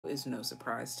is no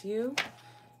surprise to you.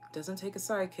 It doesn't take a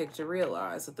sidekick to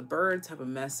realize that the birds have a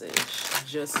message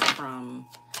just from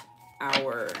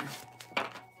our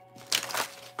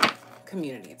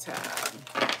community tab.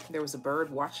 There was a bird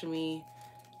watching me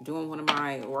doing one of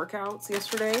my workouts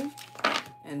yesterday,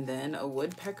 and then a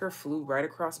woodpecker flew right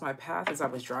across my path as I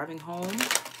was driving home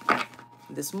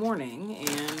this morning,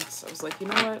 and I was like, you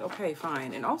know what? Okay,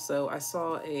 fine. And also, I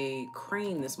saw a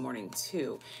crane this morning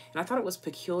too, and I thought it was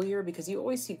peculiar because you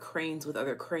always see cranes with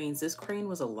other cranes. This crane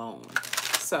was alone.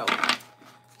 So,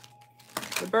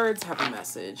 the birds have a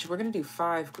message. We're gonna do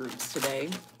 5 groups today.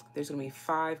 There's gonna be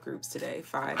 5 groups today.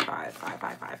 5, 5, 5,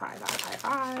 5, 5, 5, 5, 5,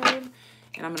 5.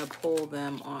 And I'm gonna pull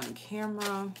them on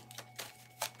camera.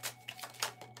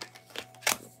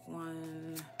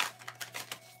 1.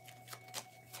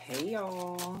 Hey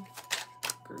y'all.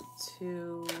 Group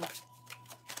 2.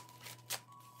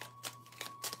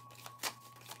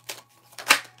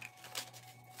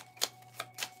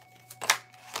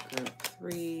 Group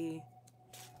 3.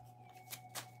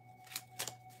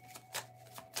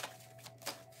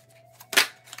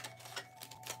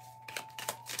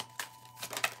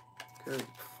 Group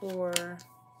 4,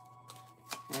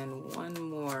 and 1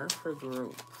 more for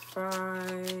group 5.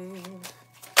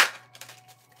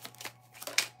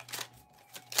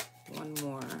 1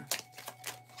 more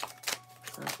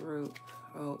for group.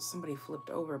 Oh, somebody flipped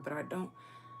over, but I don't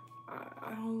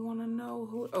want to know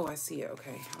who. Oh, I see it.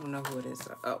 Okay, I don't know who it is.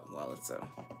 Oh, well,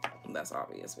 that's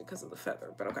obvious because of the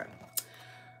feather, but okay.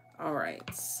 All right,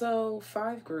 so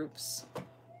 5 groups.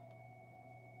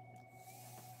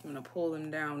 I'm gonna pull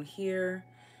them down here.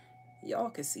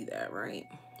 Y'all can see that, right?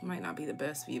 Might not be the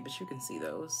best view, but you can see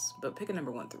those. But pick a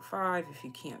number 1 through 5 if you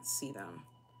can't see them.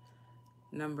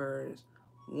 Numbers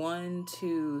 1,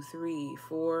 2, 3,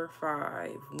 4,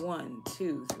 5. 1,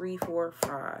 2, 3, 4,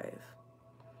 5.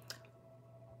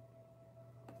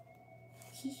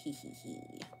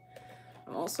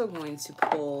 I'm also going to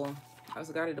pull, I was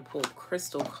guided to pull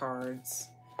crystal cards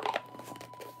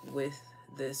with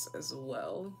this as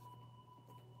well.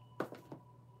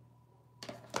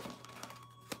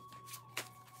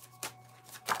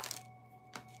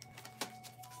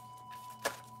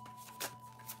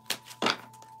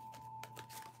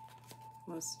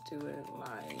 Let's do it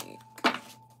like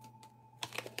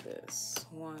this.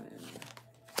 1,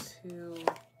 2,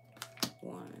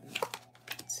 1,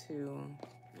 2.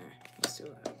 Let's do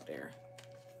it up there.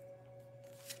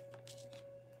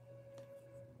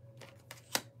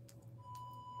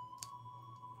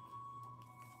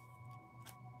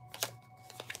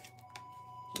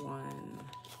 One,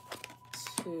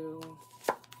 two,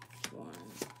 1,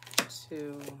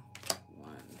 2,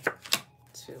 1,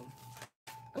 2.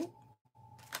 Oh.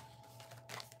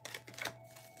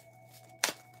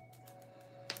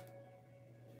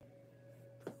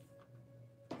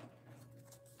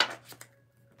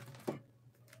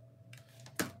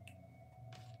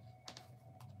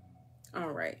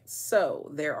 All right, so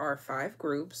there are 5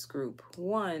 groups. Group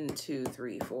 1, 2,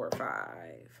 3, 4,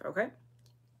 5. Okay.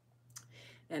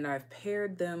 And I've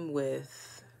paired them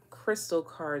with crystal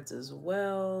cards as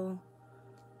well,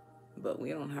 but we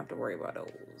don't have to worry about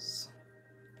those.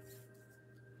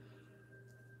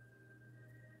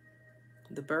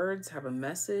 The birds have a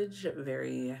message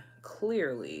very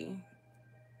clearly.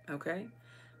 Okay.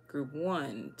 Group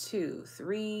 1, 2,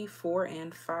 3, 4,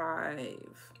 and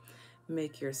 5.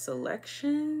 Make your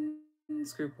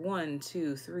selections. Group 1,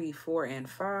 2, 3, 4, and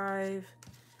 5.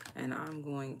 And I'm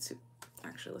going to,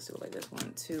 actually, let's do it like this.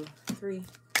 1, 2, 3,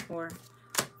 4,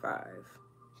 5.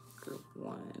 Group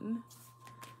 1,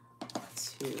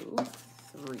 2,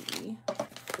 3,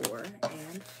 4,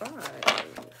 and 5.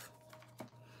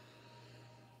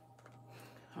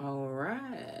 All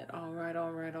right, all right,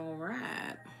 all right, all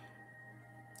right.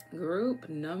 Group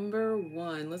number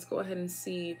 1. Let's go ahead and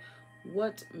see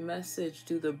what message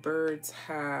do the birds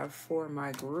have for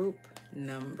my group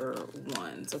number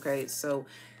 1s. Okay, so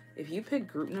if you pick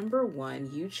group number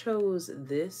 1, you chose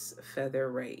this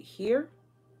feather right here.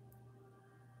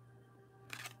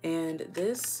 And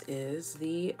this is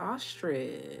the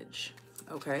ostrich.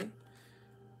 Okay.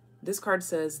 This card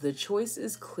says, the choice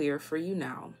is clear for you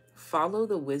now. Follow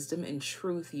the wisdom and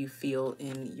truth you feel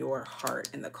in your heart.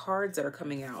 And the cards that are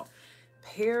coming out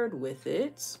paired with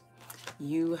it,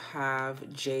 you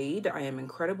have Jade. I am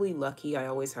incredibly lucky. I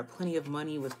always have plenty of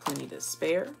money with plenty to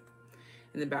spare.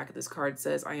 In the back of this card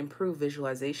says, I improve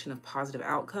visualization of positive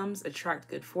outcomes, attract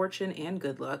good fortune and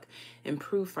good luck,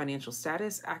 improve financial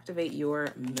status, activate your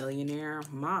millionaire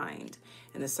mind.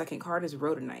 And the second card is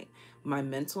Rhodonite. My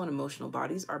mental and emotional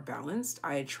bodies are balanced.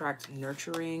 I attract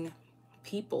nurturing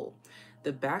people.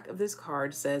 The back of this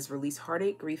card says, release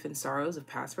heartache, grief, and sorrows of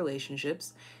past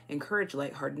relationships, encourage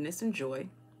lightheartedness and joy,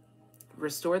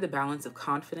 restore the balance of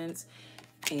confidence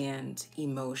and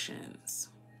emotions.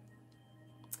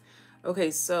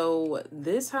 Okay, so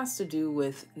this has to do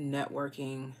with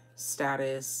networking,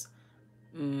 status.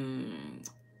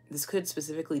 This could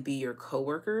specifically be your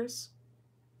coworkers.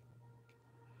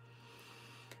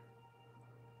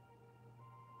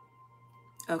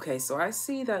 Okay, so I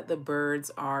see that the birds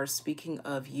are speaking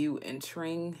of you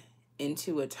entering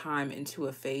into a time, into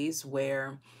a phase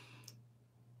where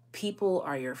people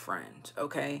are your friend,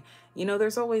 okay? You know,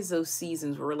 there's always those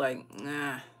seasons where we're like,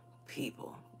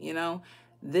 people, you know?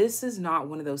 This is not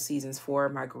one of those seasons for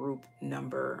my group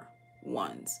number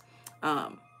ones.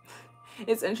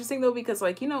 It's interesting though, because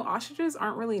like, you know, ostriches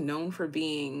aren't really known for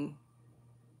being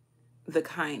the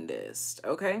kindest,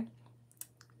 okay?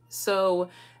 So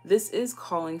this is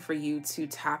calling for you to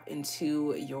tap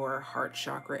into your heart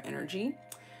chakra energy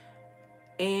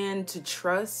and to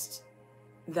trust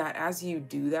that as you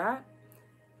do that,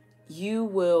 you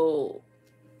will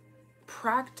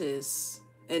practice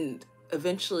and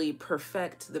eventually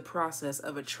perfect the process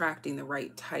of attracting the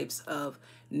right types of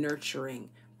nurturing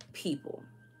people.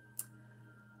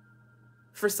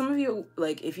 For some of you,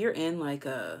 like if you're in like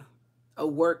a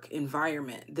work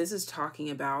environment, this is talking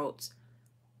about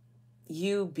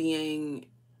you being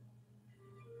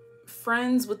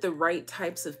friends with the right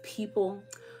types of people.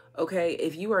 Okay,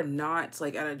 if you are not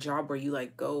like at a job where you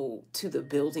like go to the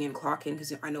building and clock in,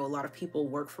 because I know a lot of people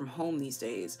work from home these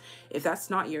days. If that's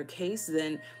not your case,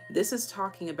 then this is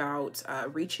talking about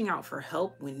reaching out for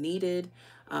help when needed.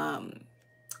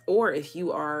 Or if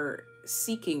you are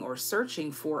seeking or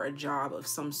searching for a job of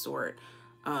some sort,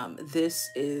 this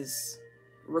is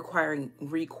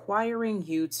requiring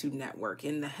you to network.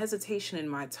 And the hesitation in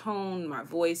my tone, my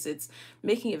voice, it's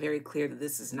making it very clear that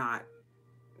this is not,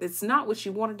 it's not what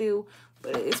you want to do,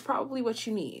 but it's probably what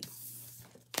you need.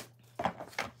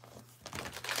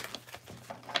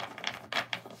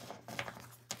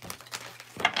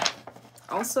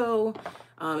 Also,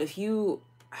 if you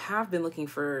have been looking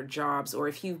for jobs, or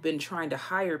if you've been trying to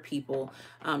hire people,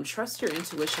 trust your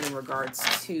intuition in regards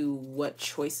to what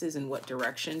choices and what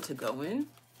direction to go in.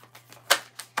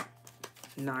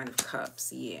 9 of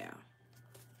Cups, yeah.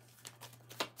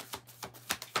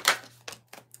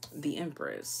 The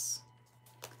Empress.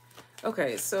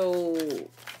 Okay, so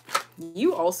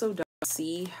you also don't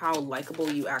see how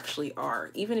likable you actually are,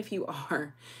 even if you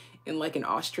are in like an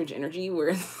ostrich energy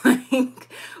where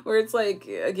it's like,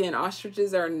 again,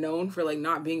 ostriches are known for like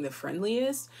not being the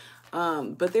friendliest,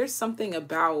 but there's something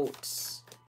about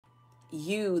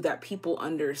you that people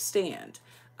understand.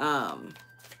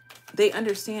 They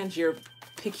understand your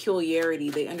peculiarity.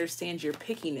 They understand your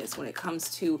pickiness when it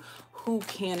comes to who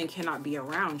can and cannot be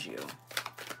around you.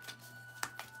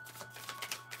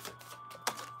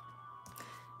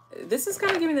 This is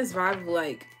kind of giving this vibe of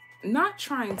like, not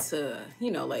trying to,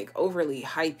 you know, like overly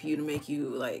hype you to make you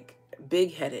like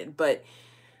big-headed, but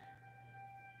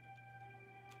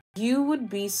you would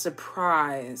be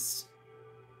surprised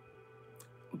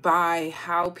by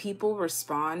how people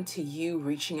respond to you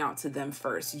reaching out to them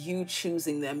first, you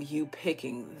choosing them, you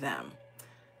picking them,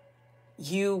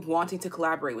 you wanting to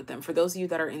collaborate with them. For those of you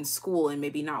that are in school and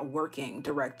maybe not working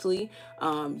directly,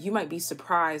 you might be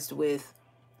surprised with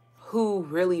who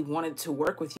really wanted to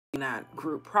work with you in that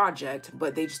group project,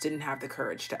 but they just didn't have the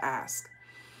courage to ask.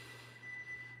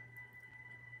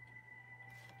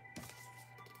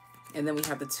 And then we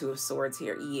have the 2 of Swords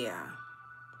here. Yeah.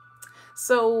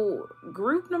 So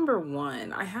group number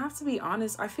 1, I have to be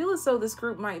honest, I feel as though this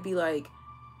group might be like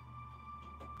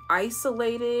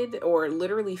isolated or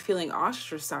literally feeling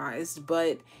ostracized,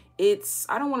 but it's,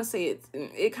 I don't want to say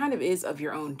it kind of is of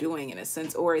your own doing in a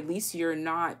sense, or at least you're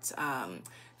not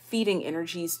feeding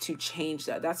energies to change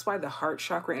that. That's why the heart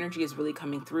chakra energy is really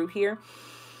coming through here,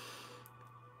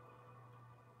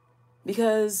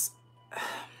 because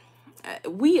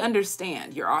we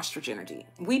understand your ostrich energy.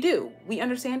 We do. We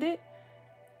understand it.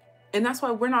 And that's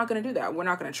why we're not going to do that. We're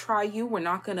not going to try you. We're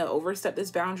not going to overstep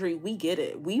this boundary. We get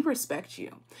it. We respect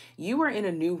you. You are in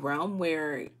a new realm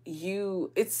where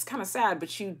you, it's kind of sad,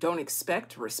 but you don't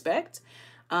expect respect.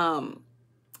 Or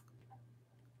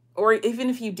even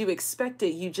if you do expect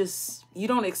it, you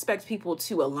don't expect people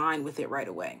to align with it right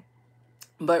away.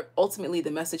 But ultimately,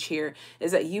 the message here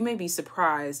is that you may be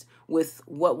surprised with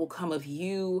what will come of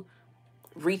you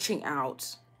reaching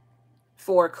out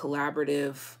for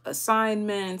collaborative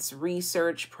assignments,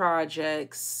 research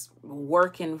projects,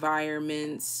 work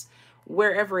environments,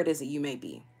 wherever it is that you may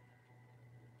be.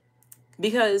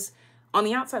 Because on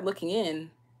the outside looking in,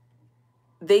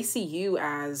 they see you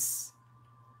as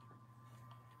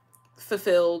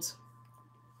fulfilled,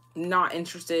 not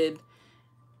interested,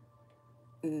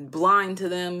 blind to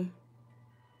them,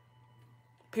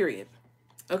 period.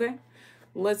 Okay,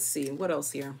 let's see what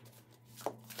else here.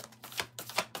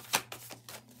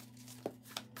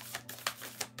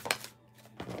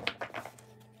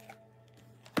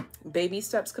 Baby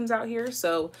steps comes out here.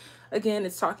 So again,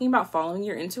 it's talking about following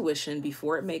your intuition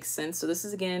before it makes sense. So this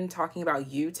is again talking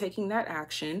about you taking that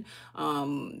action,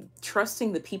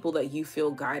 trusting the people that you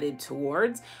feel guided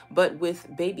towards, but with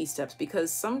baby steps,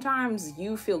 because sometimes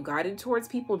you feel guided towards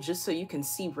people just so you can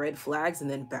see red flags and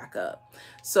then back up.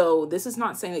 So this is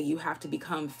not saying that you have to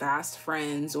become fast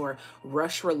friends or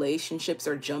rush relationships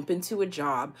or jump into a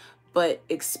job, but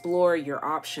explore your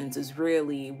options is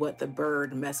really what the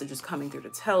bird message is coming through to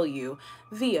tell you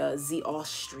via the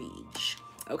ostrich.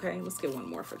 Okay, let's get one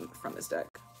more from this deck.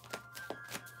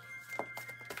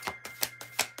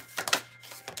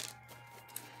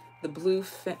 The blue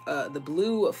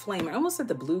flame. I almost said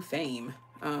the blue fame.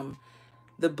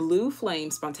 The blue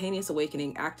flame, spontaneous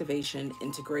awakening, activation,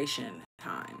 integration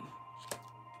time.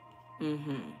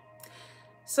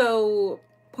 So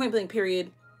point blank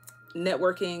period,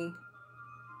 networking,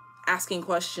 asking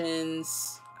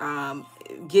questions,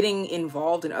 getting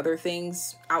involved in other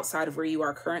things outside of where you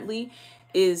are currently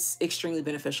is extremely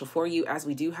beneficial for you, as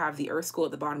we do have the Earth School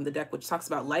at the bottom of the deck, which talks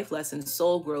about life lessons,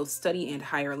 soul growth, study, and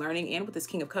higher learning. And with this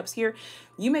King of Cups here,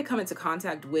 you may come into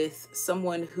contact with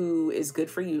someone who is good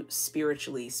for you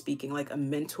spiritually speaking, like a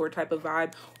mentor type of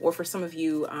vibe, or for some of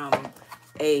you,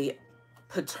 a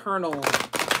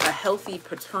healthy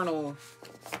paternal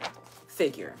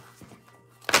figure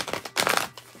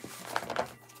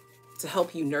to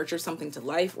help you nurture something to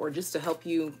life, or just to help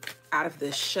you out of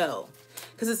this shell.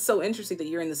 Because it's so interesting that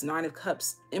you're in this Nine of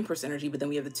Cups Empress energy, but then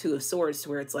we have the Two of Swords, to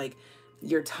where it's like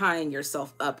you're tying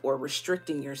yourself up or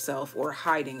restricting yourself or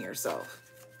hiding yourself.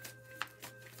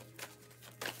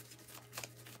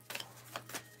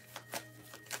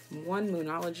 One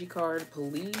Moonology card,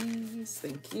 please.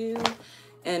 Thank you.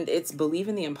 And it's Believe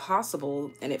in the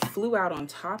Impossible, and it flew out on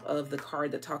top of the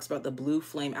card that talks about the blue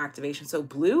flame activation. So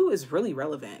blue is really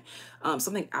relevant.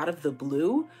 Something out of the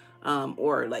blue,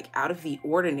 or like out of the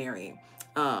ordinary.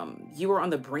 You are on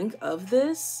the brink of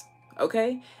this,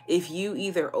 okay? If you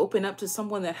either open up to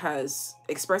someone that has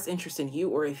expressed interest in you,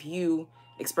 or if you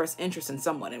express interest in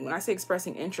someone. And when I say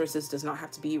expressing interest, this does not have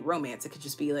to be romance. It could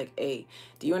just be like, hey,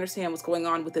 do you understand what's going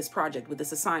on with this project, with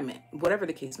this assignment, whatever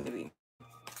the case may be.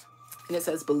 And it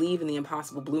says, believe in the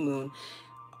impossible, blue moon.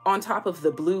 On top of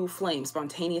the blue flame,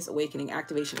 spontaneous awakening,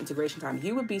 activation, integration time.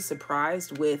 You would be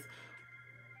surprised with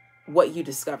what you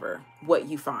discover, what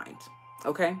you find.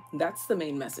 Okay, that's the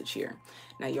main message here.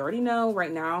 Now, you already know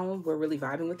right now we're really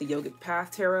vibing with the Yogic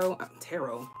Path the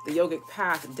Yogic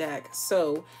Path deck.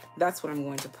 So that's what I'm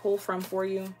going to pull from for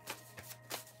you.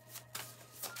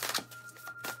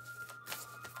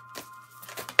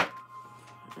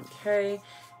 Okay.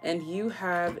 And you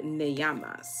have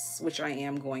Neyamas, which I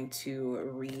am going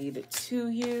to read to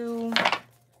you.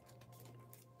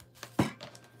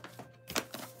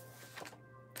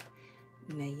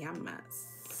 Neyamas.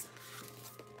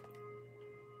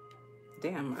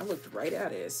 Damn, I looked right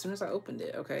at it as soon as I opened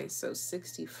it. Okay, so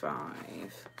 65.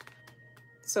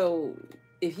 So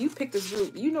if you pick this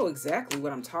group, you know exactly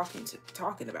what I'm talking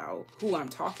about, who I'm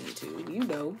talking to, you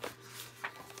know.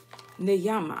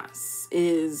 Neyamas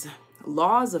is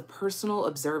laws of personal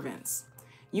observance.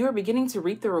 You are beginning to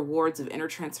reap the rewards of inner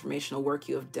transformational work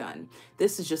you have done.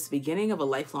 This is just the beginning of a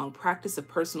lifelong practice of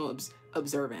personal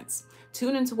observance.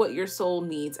 Tune into what your soul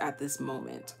needs at this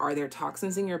moment. Are there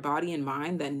toxins in your body and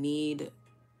mind that need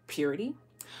purity?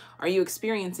 Are you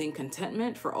experiencing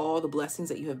contentment for all the blessings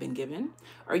that you have been given?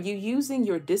 Are you using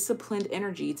your disciplined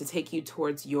energy to take you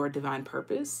towards your divine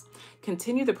purpose?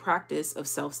 Continue the practice of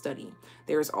self-study.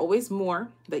 There is always more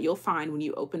that you'll find when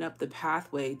you open up the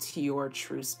pathway to your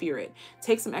true spirit.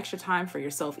 Take some extra time for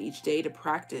yourself each day to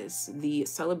practice the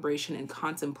celebration and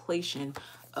contemplation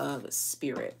of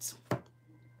spirit.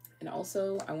 And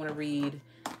also, I want to read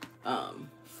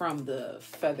from the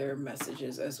feather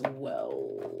messages as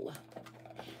well.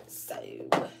 So,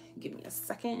 give me a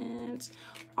second.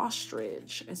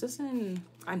 Ostrich. Is this in...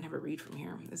 I never read from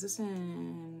here. Is this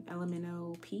in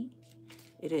LMNOP?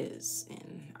 It is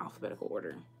in alphabetical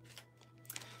order.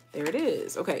 There it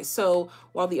is. Okay, so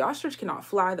while the ostrich cannot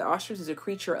fly, the ostrich is a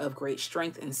creature of great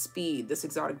strength and speed. This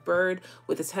exotic bird,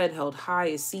 with its head held high,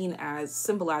 is seen as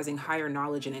symbolizing higher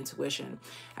knowledge and intuition.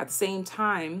 At the same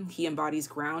time, he embodies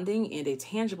grounding and a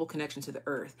tangible connection to the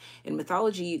earth. In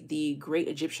mythology, the great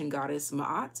Egyptian goddess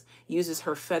Ma'at uses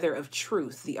her feather of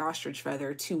truth, the ostrich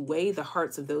feather, to weigh the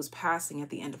hearts of those passing at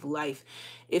the end of life.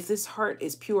 If this heart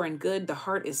is pure and good, the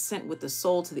heart is sent with the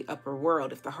soul to the upper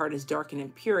world. If the heart is dark and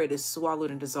impure, it is swallowed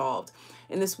and dissolved.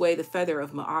 In this way, the feather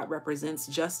of Ma'at represents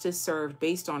justice served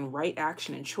based on right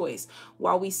action and choice.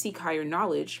 While we seek higher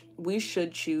knowledge, we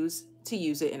should choose to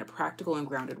use it in a practical and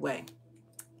grounded way.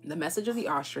 The message of the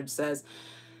ostrich says,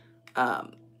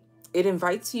 it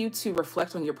invites you to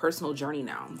reflect on your personal journey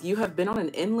now. You have been on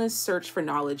an endless search for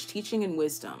knowledge, teaching, and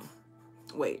wisdom.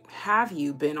 Wait, have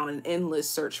you been on an endless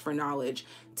search for knowledge,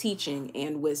 teaching,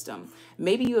 and wisdom?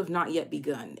 Maybe you have not yet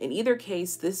begun. In either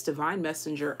case, this divine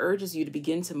messenger urges you to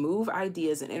begin to move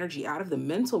ideas and energy out of the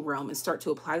mental realm and start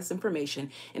to apply this information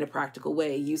in a practical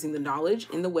way, using the knowledge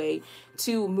in the way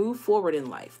to move forward in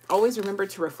life. Always remember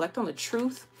to reflect on the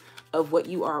truth of what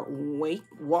you are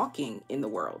walking in the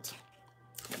world.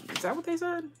 Is that what they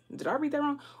said? Did I read that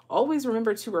wrong? Always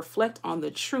remember to reflect on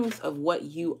the truth of what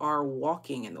you are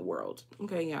walking in the world.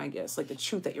 Okay, yeah, I guess like the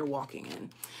truth that you're walking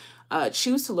in.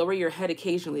 Choose to lower your head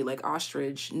occasionally like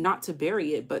ostrich, not to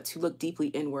bury it, but to look deeply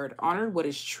inward. Honor what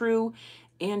is true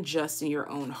and just in your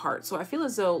own heart. So I feel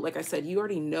as though, like I said, you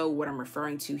already know what I'm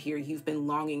referring to here. You've been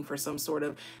longing for some sort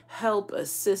of help,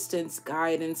 assistance,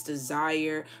 guidance,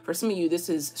 desire. For some of you, this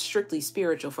is strictly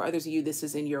spiritual. For others of you, this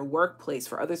is in your workplace.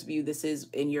 For others of you, this is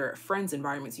in your friends'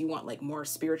 environments. You want like more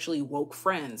spiritually woke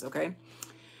friends, okay?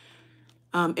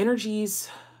 Energies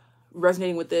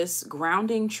resonating with this: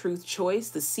 grounding, truth, choice,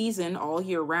 the season all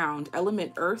year round,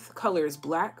 element earth, colors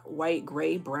black, white,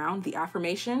 gray, brown. The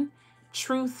affirmation: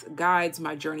 truth guides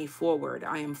my journey forward.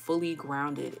 I am fully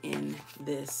grounded in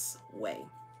this way.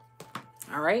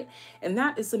 All right. And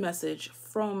that is the message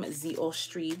from the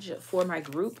ostrich for my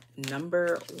group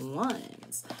number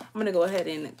ones. I'm going to go ahead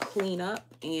and clean up,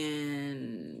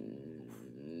 and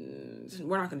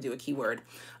we're not going to do a keyword.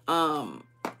 Fine.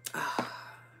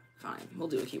 We'll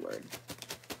do a keyword.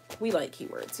 We like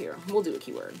keywords here. We'll do a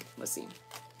keyword. Let's see.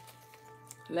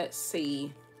 Let's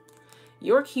see.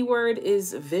 Your keyword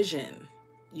is vision.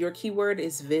 Your keyword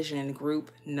is vision,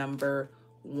 group number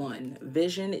one.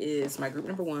 Vision is my group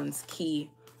number one's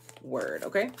key word.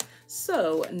 Okay.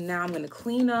 So now I'm going to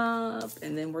clean up,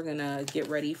 and then we're going to get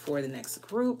ready for the next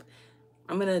group.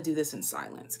 I'm going to do this in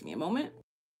silence. Give me a moment.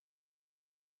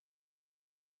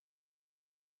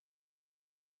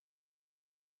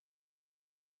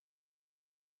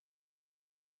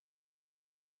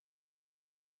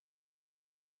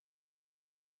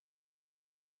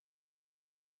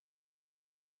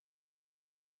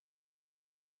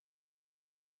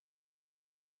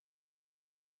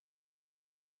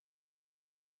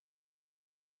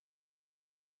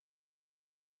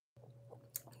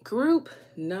 Group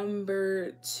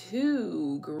number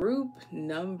two.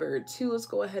 Let's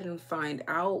go ahead and find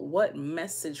out what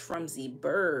message from the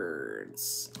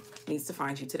birds needs to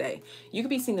find you today. You could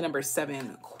be seeing the number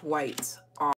 7 quite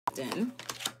often.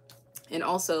 And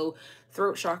also,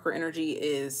 throat chakra energy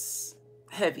is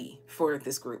heavy for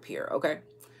this group here, okay?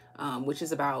 Which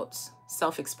is about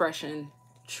self-expression,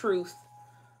 truth,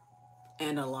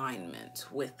 and alignment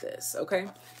with this, okay?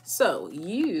 So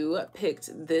you picked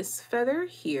this feather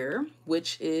here,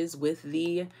 which is with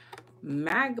the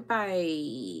magpie.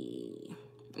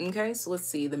 Okay, so let's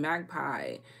see, the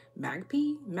magpie.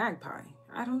 Magpie?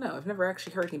 I don't know. I've never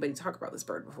actually heard anybody talk about this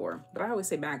bird before, but I always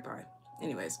say magpie.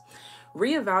 Anyways,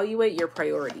 reevaluate your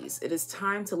priorities. It is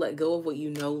time to let go of what you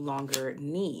no longer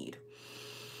need.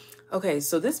 Okay,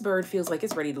 so this bird feels like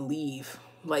it's ready to leave.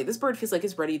 Like, this bird feels like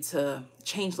it's ready to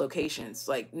change locations.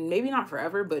 Like, maybe not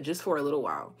forever, but just for a little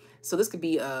while. So this could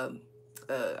be a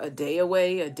day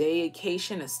away, a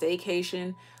daycation, a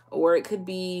staycation, or it could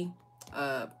be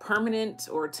a permanent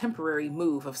or temporary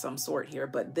move of some sort here.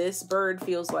 But this bird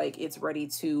feels like it's ready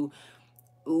to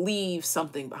leave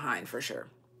something behind for sure.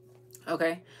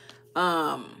 Okay.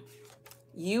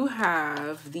 You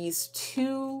have these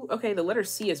two, okay, the letter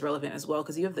C is relevant as well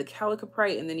because you have the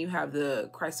calicoprite and then you have the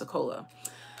chrysocolla.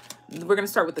 We're going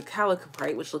to start with the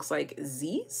calicoprite, which looks like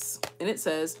Z's, and it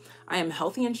says, I am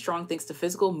healthy and strong thanks to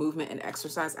physical movement and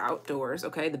exercise outdoors.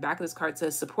 Okay, the back of this card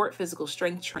says support physical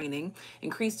strength training,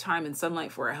 increase time in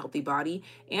sunlight for a healthy body,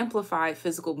 amplify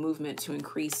physical movement to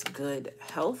increase good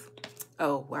health.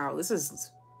 Oh, wow, this is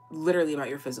literally about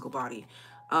your physical body.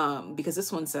 Because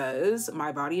this one says,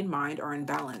 my body and mind are in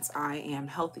balance. I am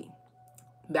healthy.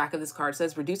 Back of this card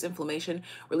says, reduce inflammation,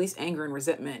 release anger and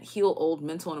resentment, heal old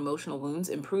mental and emotional wounds,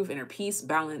 improve inner peace,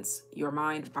 balance your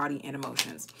mind, body, and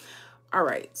emotions. All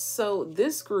right, so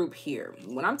this group here,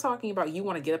 when I'm talking about you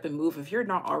want to get up and move, if you're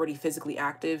not already physically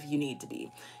active, you need to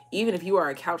be. Even if you are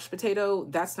a couch potato,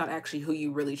 that's not actually who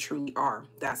you really truly are.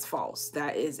 That's false.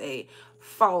 That is a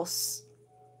false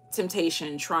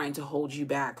temptation trying to hold you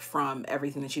back from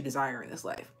everything that you desire in this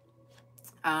life.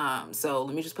 So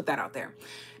let me just put that out there.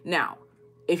 Now,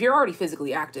 if you're already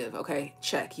physically active, okay,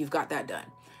 check, you've got that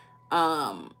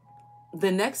done.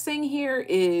 The next thing here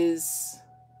is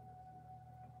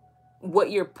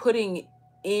what you're putting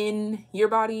in your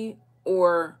body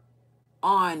or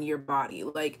on your body.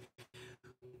 Like,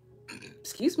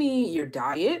 excuse me, your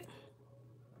diet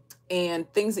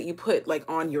and things that you put like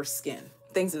on your skin,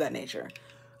 things of that nature.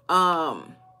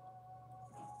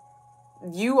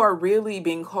 You are really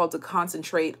being called to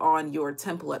concentrate on your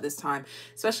temple at this time,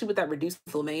 especially with that reduced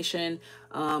inflammation.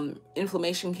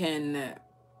 Inflammation can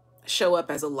show up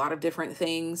as a lot of different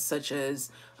things, such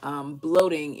as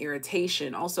bloating,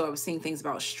 irritation. Also, I was seeing things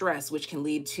about stress, which can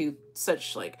lead to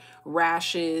such like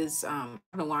rashes. I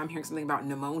don't know why I'm hearing something about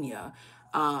pneumonia.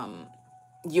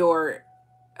 Your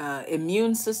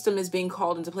immune system is being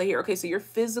called into play here. Okay, so your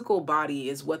physical body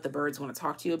is what the birds want to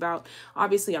talk to you about.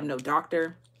 Obviously, I'm no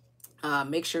doctor.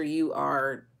 Make sure you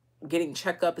are getting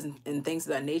checkups and things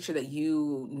of that nature that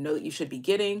you know that you should be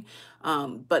getting.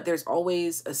 But there's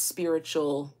always a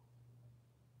spiritual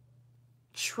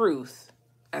truth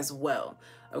as well.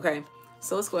 Okay,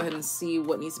 so let's go ahead and see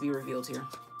what needs to be revealed here.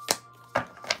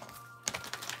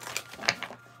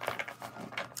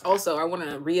 Also, I want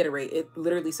to reiterate, it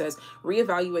literally says,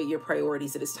 reevaluate your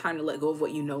priorities. It is time to let go of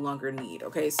what you no longer need.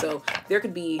 Okay, so there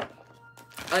could be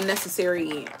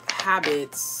unnecessary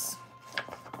habits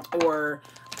or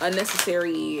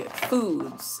unnecessary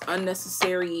foods,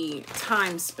 unnecessary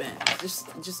time spent,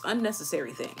 just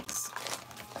unnecessary things.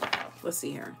 Let's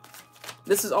see here.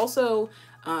 This is also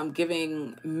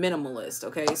giving minimalist.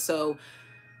 Okay, so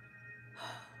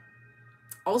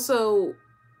also,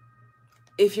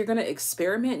 if you're going to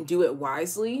experiment, do it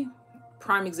wisely.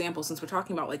 Prime example, since we're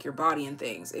talking about like your body and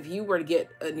things, if you were to get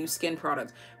a new skin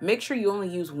product, make sure you only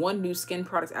use one new skin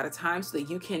product at a time so that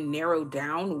you can narrow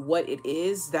down what it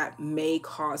is that may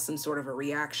cause some sort of a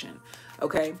reaction.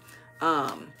 Okay.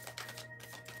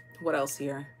 What else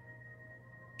here?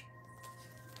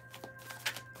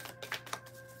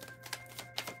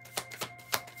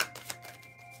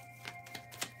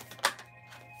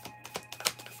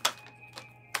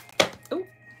 Oh,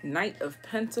 Knight of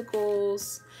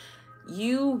Pentacles.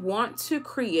 You want to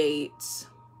create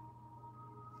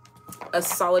a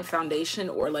solid foundation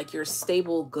or like your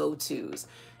stable go-tos,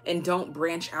 and don't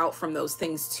branch out from those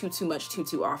things too much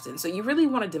too often. So you really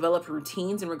want to develop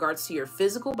routines in regards to your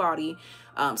physical body.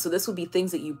 So this would be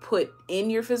things that you put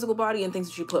in your physical body and things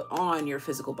that you put on your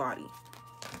physical body.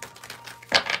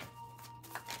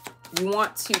 You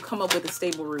want to come up with a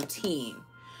stable routine.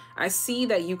 I see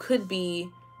that you could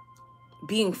be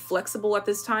being flexible at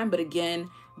this time, but again,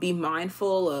 be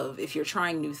mindful of if you're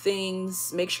trying new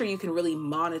things, make sure you can really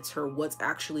monitor what's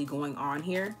actually going on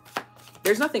here.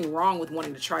 There's nothing wrong with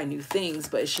wanting to try new things,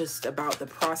 but it's just about the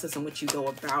process in which you go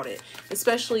about it,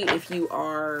 especially if you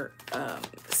are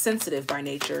sensitive by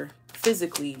nature,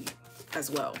 physically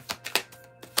as well.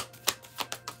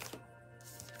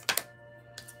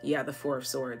 Yeah, the Four of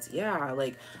Swords. Yeah,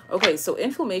 like, okay, so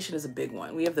inflammation is a big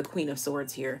one. We have the Queen of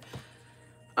Swords here.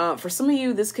 For some of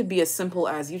you, this could be as simple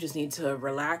as you just need to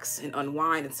relax and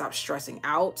unwind and stop stressing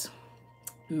out.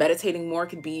 Meditating more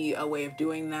could be a way of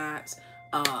doing that.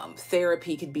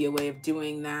 Therapy could be a way of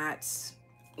doing that.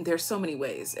 There's so many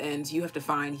ways, and you have to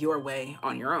find your way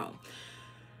on your own.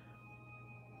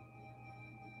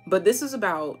 But this is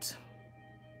about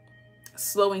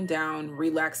slowing down,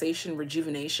 relaxation,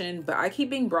 rejuvenation. But I keep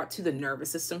being brought to the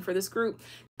nervous system for this group.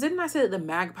 Didn't I say that the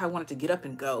magpie wanted to get up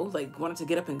and go? Like, wanted to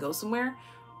get up and go somewhere?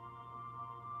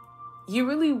 You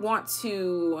really want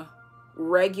to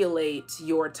regulate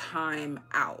your time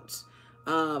out.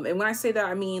 And when I say that,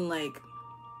 I mean, like,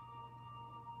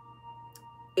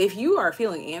 if you are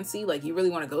feeling antsy, like you really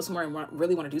want to go somewhere and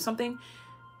really want to do something,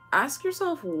 ask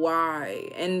yourself why.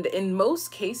 And in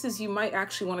most cases, you might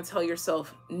actually want to tell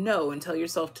yourself no and tell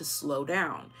yourself to slow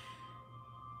down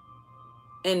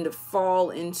and fall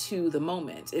into the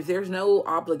moment. If there's no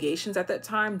obligations at that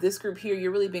time, this group here, you're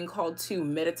really being called to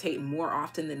meditate more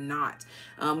often than not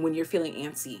when you're feeling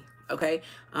antsy, okay?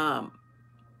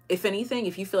 If anything,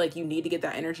 if you feel like you need to get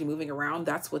that energy moving around,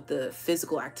 that's what the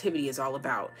physical activity is all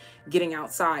about. Getting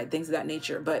outside, things of that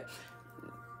nature. But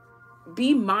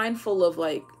be mindful of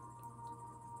like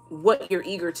what you're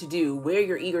eager to do, where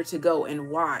you're eager to go, and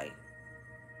why.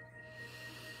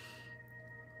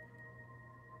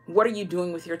 What are you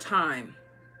doing with your time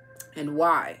and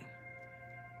why?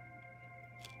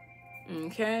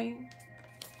 Okay.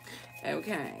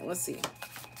 Okay, let's see.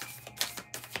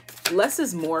 Less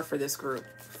is more for this group,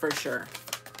 for sure.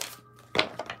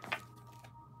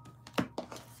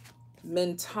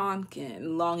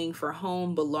 Mintonkin, longing for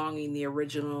home, belonging, the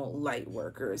original light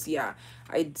workers. Yeah,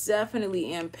 I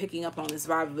definitely am picking up on this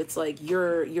vibe. It's like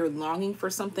you're longing for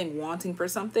something, wanting for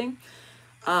something.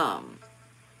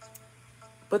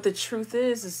 But the truth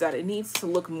is that it needs to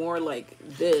look more like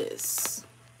this.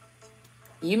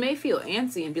 You may feel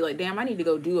antsy and be like, damn, I need to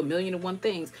go do 1,000,001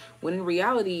 things. When in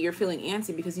reality, you're feeling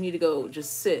antsy because you need to go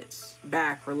just sit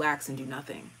back, relax, and do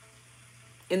nothing.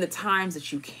 In the times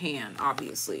that you can,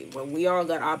 obviously. Well, we all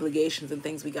got obligations and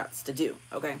things we got to do,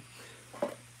 okay?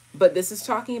 But this is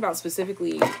talking about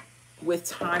specifically with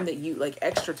time that you, like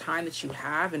extra time that you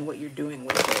have and what you're doing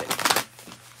with it.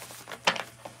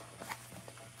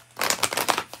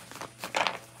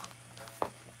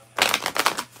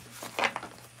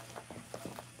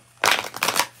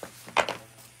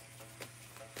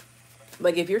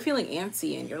 Like if you're feeling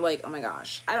antsy and you're like, oh my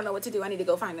gosh, I don't know what to do. I need to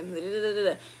go find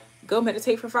them. Go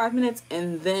meditate for 5 minutes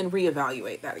and then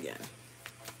reevaluate that again.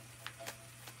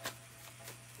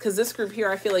 Because this group here,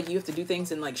 I feel like you have to do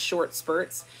things in like short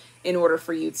spurts in order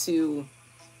for you to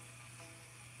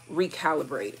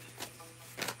recalibrate.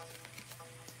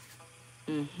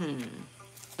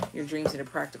 Your dreams need a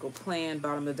practical plan.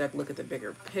 Bottom of the deck, look at the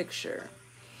bigger picture.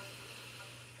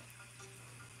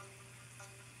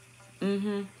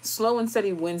 Slow and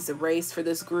steady wins the race for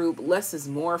this group. Less is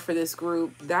more for this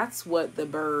group. That's what the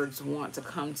birds want to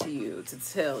come to you to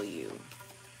tell you.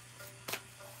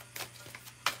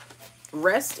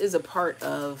 Rest is a part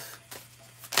of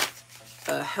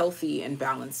a healthy and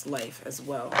balanced life as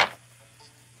well.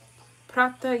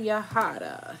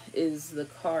 Pratyahara is the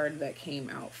card that came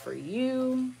out for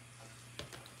you.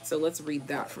 So let's read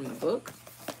that from the book.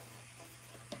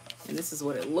 And this is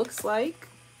what it looks like.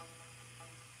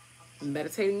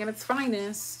 Meditating at its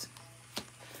finest.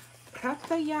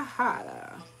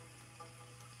 Pratyahara.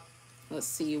 Let's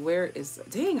see, where is...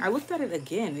 Dang, I looked at it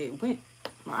again. It went...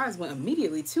 My eyes went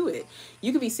immediately to it.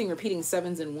 You could be seeing repeating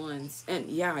 7s and 1s. And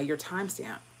yeah, your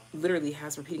timestamp literally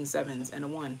has repeating 7s and a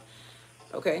 1.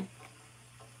 Okay.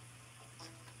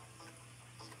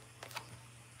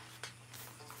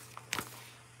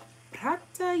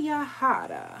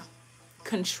 Pratyahara.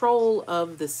 Control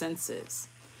of the senses.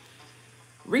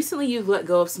 Recently, you've let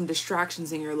go of some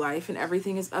distractions in your life and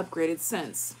everything is upgraded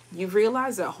since. You've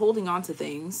realized that holding on to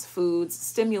things, foods,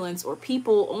 stimulants, or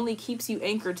people only keeps you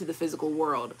anchored to the physical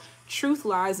world. Truth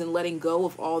lies in letting go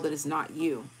of all that is not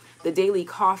you. The daily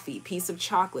coffee, piece of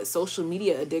chocolate, social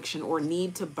media addiction, or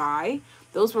need to buy,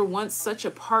 those were once such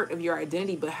a part of your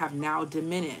identity but have now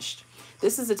diminished.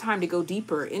 This is the time to go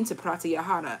deeper into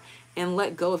Pratyahara and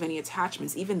let go of any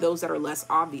attachments, even those that are less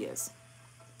obvious.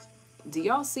 Do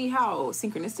y'all see how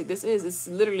synchronistic this is? It's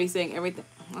literally saying everything.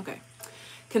 Okay.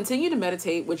 Continue to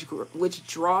meditate, which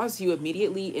draws you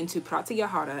immediately into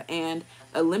Pratyahara and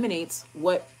eliminates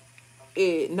what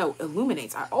it... No,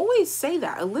 illuminates. I always say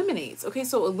that. Eliminates. Okay,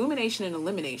 so illumination and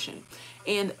elimination.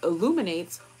 And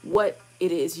illuminates what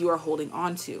it is you are holding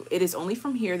on to. It is only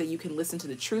from here that you can listen to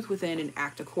the truth within and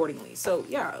act accordingly. So,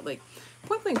 yeah, like,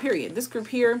 point blank period. This group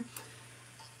here,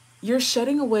 you're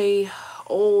shedding away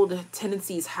old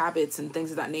tendencies, habits, and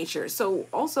things of that nature. So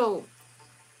also,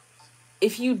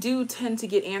 if you do tend to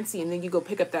get antsy and then you go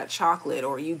pick up that chocolate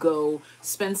or you go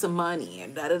spend some money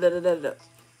and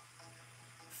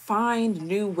find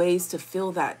new ways to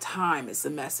fill that time is the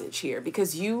message here,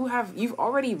 because you've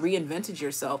already reinvented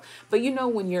yourself. But you know,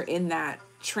 when you're in that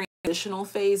transitional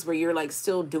phase where you're like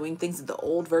still doing things that the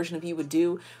old version of you would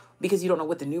do because you don't know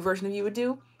what the new version of you would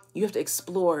do, you have to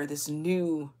explore this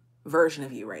new version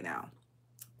of you right now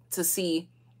to see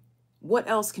what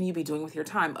else can you be doing with your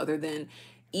time other than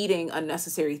eating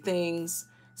unnecessary things,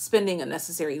 spending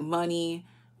unnecessary money,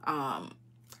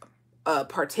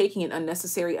 partaking in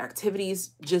unnecessary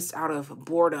activities just out of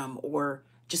boredom or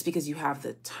just because you have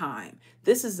the time.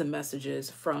 This is the messages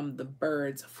from the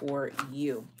birds for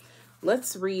you.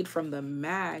 Let's read from the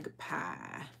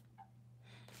magpie.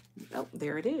 Oh,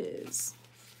 there it is.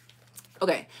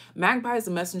 Okay, magpie is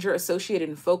a messenger associated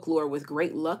in folklore with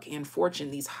great luck and fortune.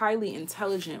 These highly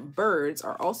intelligent birds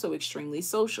are also extremely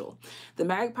social. The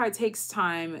magpie takes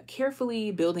time carefully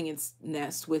building its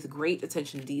nest with great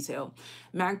attention to detail.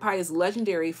 Magpie is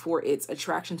legendary for its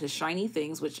attraction to shiny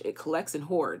things, which it collects and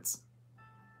hoards.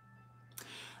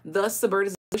 Thus, the bird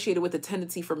is associated with a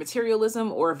tendency for materialism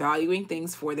or valuing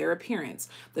things for their appearance.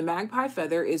 The magpie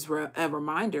feather is a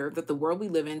reminder that the world we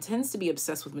live in tends to be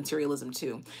obsessed with materialism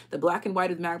too. The black and white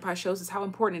of the magpie shows us how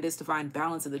important it is to find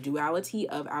balance in the duality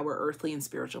of our earthly and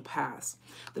spiritual paths.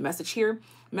 The message here,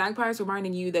 magpie is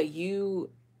reminding you that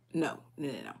no.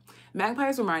 Magpie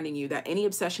is reminding you that any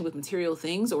obsession with material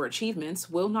things or achievements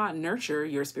will not nurture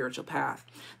your spiritual path.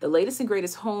 The latest and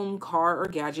greatest home, car, or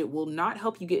gadget will not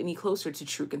help you get any closer to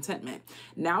true contentment.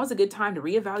 Now is a good time to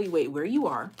reevaluate where you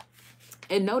are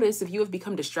and notice if you have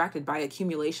become distracted by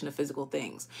accumulation of physical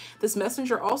things. This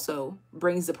messenger also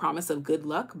brings the promise of good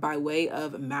luck by way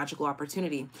of magical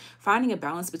opportunity. Finding a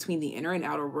balance between the inner and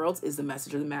outer worlds is the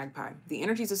message of the magpie. The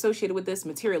energies associated with this: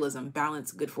 materialism,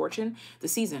 balance, good fortune. The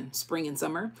season, spring and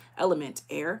summer. Element,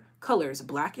 air. Colors,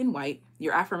 black and white.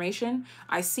 Your affirmation: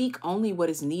 I seek only what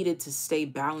is needed to stay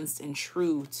balanced and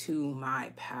true to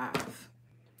my path.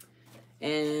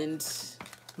 And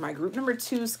my group number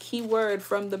 2's keyword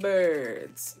from the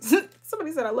birds.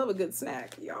 Somebody said, I love a good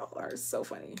snack. Y'all are so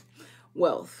funny.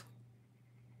 Wealth.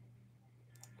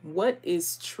 What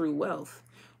is true wealth?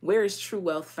 Where is true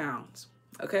wealth found?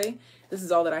 Okay, this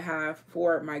is all that I have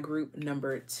for my group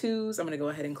number 2's. I'm going to go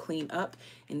ahead and clean up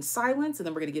in silence, and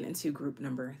then we're going to get into group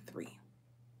number 3.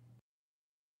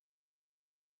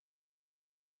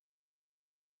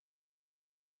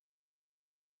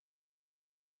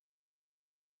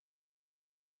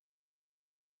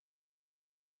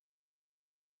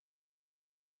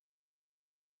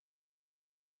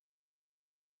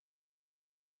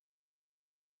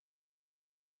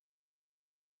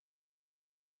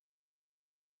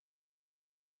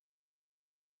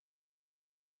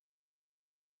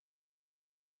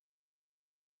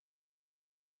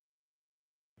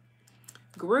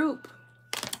 Group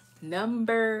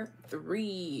number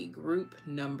 3. Group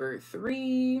number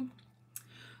 3.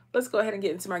 Let's go ahead and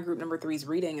get into my group number 3's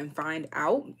reading and find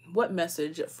out what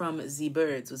message from the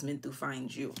birds was meant to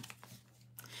find you.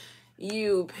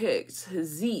 You picked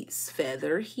Z's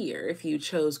feather here if you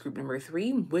chose group number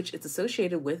 3, which is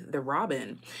associated with the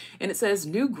robin. And it says,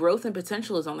 new growth and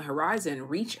potential is on the horizon.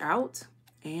 Reach out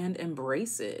and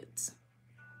embrace it.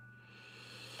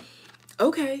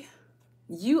 Okay.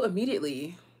 You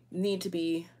immediately need to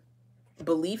be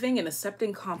believing and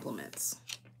accepting compliments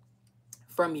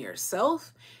from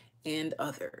yourself and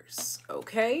others,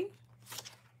 okay?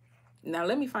 Now,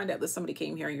 let me find out that somebody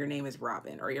came here and your name is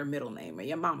Robin, or your middle name, or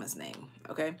your mama's name,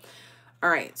 okay? All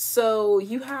right, so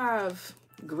you have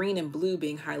green and blue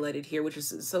being highlighted here, which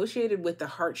is associated with the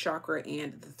heart chakra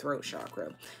and the throat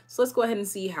chakra. So let's go ahead and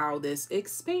see how this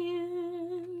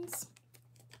expands.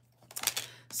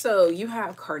 So you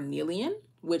have carnelian,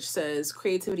 which says,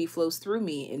 creativity flows through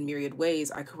me in myriad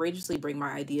ways. I courageously bring my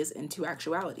ideas into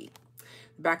actuality.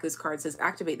 The back of this card says,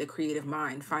 activate the creative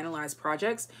mind, finalize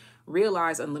projects,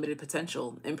 realize unlimited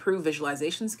potential, improve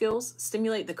visualization skills,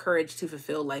 stimulate the courage to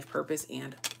fulfill life purpose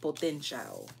and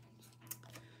potential.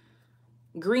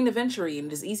 Green aventurine,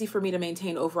 it is easy for me to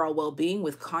maintain overall well-being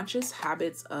with conscious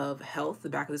habits of health. The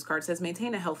back of this card says,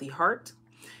 maintain a healthy heart,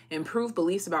 improve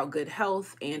beliefs about good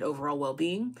health and overall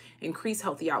well-being, increase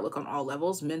healthy outlook on all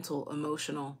levels, mental,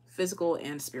 emotional, physical,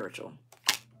 and spiritual.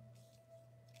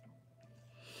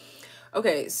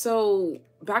 Okay, so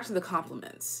back to the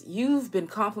compliments. You've been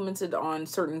complimented on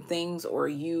certain things, or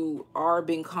you are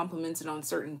being complimented on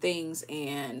certain things,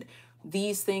 and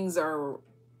these things are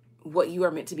what you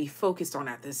are meant to be focused on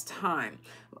at this time.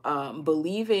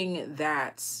 Believing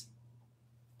that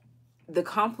the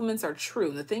compliments are true.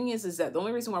 And the thing is that the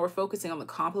only reason why we're focusing on the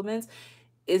compliments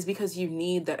is because you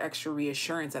need that extra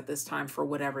reassurance at this time for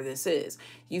whatever this is.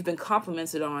 You've been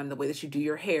complimented on the way that you do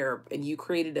your hair, and you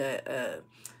created a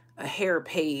hair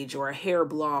page or a hair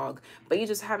blog, but you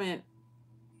just haven't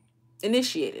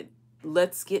initiated.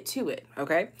 Let's get to it,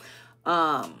 okay?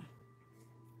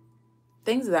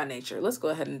 Things of that nature. Let's go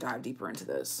ahead and dive deeper into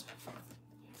this.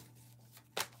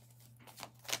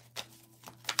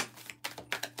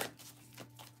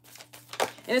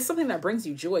 And it's something that brings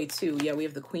you joy too. Yeah, we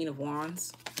have the Queen of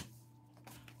Wands.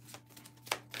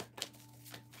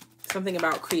 Something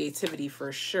about creativity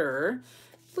for sure.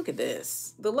 Look at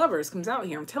this. The Lovers comes out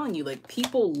here. I'm telling you, like,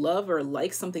 people love or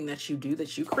like something that you do,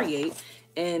 that you create.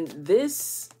 And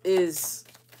this is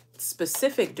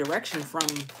specific direction from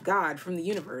God, from the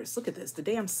universe. Look at this. The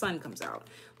damn sun comes out.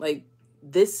 Like,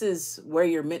 this is where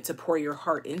you're meant to pour your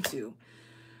heart into.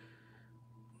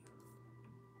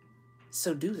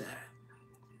 So do that.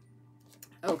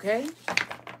 Okay.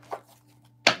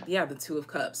 Yeah, the Two of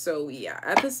Cups. So yeah,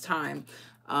 at this time,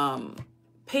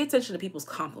 pay attention to people's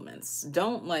compliments.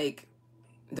 Don't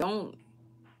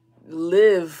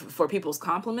live for people's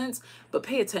compliments, but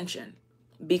pay attention.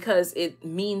 because it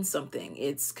means something.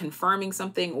 It's confirming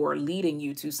something or leading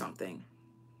you to something.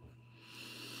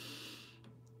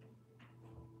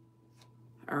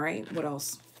 All right, what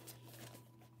else?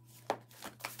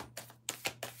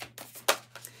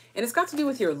 And it's got to do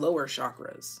with your lower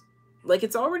chakras. Like,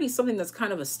 it's already something that's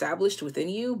kind of established within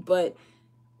you, but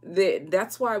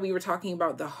that's why we were talking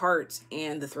about the heart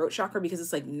and the throat chakra, because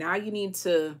it's like now you need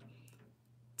to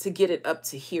get it up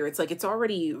to here. It's like it's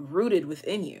already rooted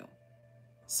within you.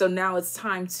 So now it's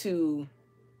time to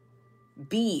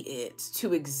be it,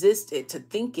 to exist it, to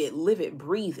think it, live it,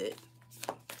 breathe it.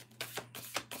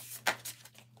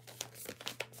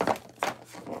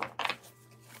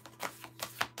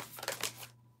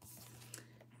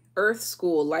 Earth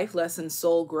School, Life Lessons,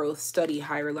 Soul Growth, Study,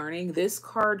 Higher Learning. This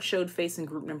card showed face in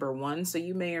group number 1, so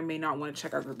you may or may not want to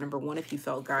check out group number 1 if you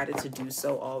felt guided to do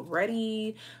so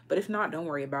already. But if not, don't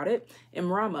worry about it.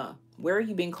 Imrama, where are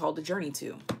you being called to journey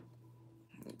to?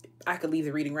 I could leave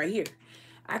the reading right here.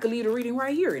 I could leave the reading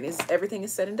right here, and everything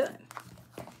is said and done.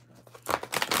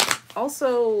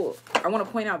 Also, I want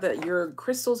to point out that your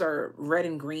crystals are red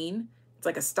and green. It's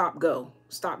like a stop, go,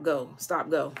 stop, go,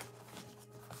 stop, go.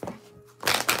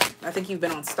 I think you've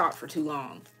been on stop for too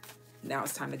long. Now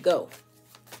it's time to go.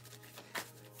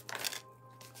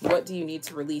 What do you need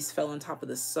to release? Fell on top of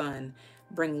the sun.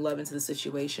 Bring love into the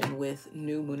situation with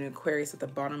new moon and Aquarius at the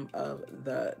bottom of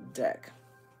the deck.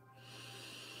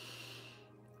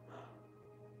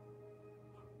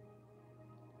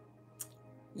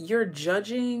 You're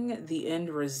judging the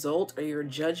end result, or you're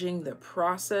judging the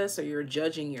process, or you're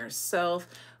judging yourself,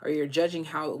 or you're judging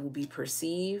how it will be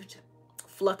perceived.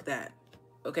 Fluck that.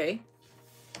 Okay,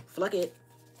 fluck it.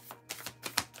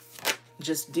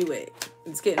 Just do it.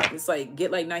 It's like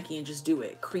get like Nike and just do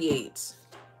it. Create,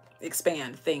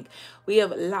 expand, think. We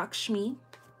have Lakshmi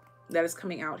that is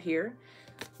coming out here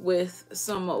with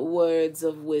some words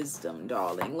of wisdom,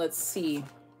 darling. Let's see.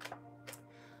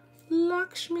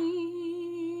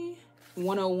 Lakshmi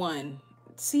 101.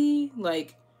 See,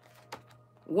 like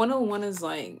 101 is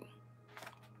like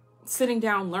sitting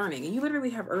down learning, and you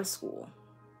literally have Earth School.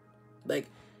 Like,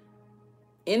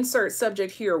 insert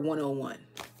subject here, 101.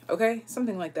 Okay?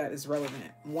 Something like that is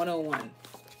relevant. 101.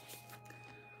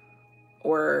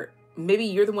 Or maybe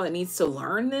you're the one that needs to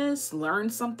learn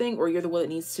something, or you're the one that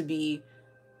needs to be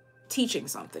teaching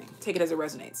something. Take it as it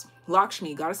resonates.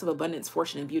 Lakshmi, goddess of abundance,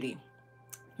 fortune, and beauty.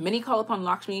 Many call upon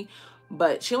Lakshmi,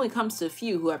 but she only comes to a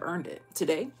few who have earned it.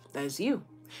 Today, that is you.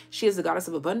 She is the goddess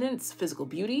of abundance, physical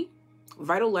beauty,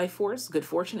 vital life force, good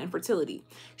fortune, and fertility.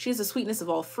 She is the sweetness of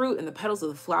all fruit and the petals of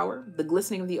the flower, the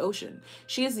glistening of the ocean.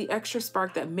 She is the extra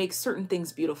spark that makes certain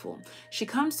things beautiful. She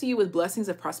comes to you with blessings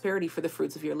of prosperity for the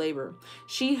fruits of your labor.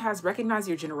 She has recognized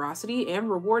your generosity and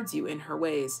rewards you in her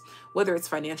ways, whether it's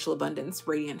financial abundance,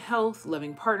 radiant health,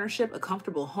 loving partnership, a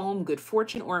comfortable home, good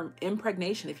fortune, or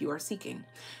impregnation if you are seeking.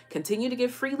 Continue to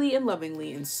give freely and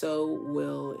lovingly, and so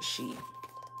will she.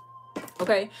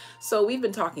 Okay, so we've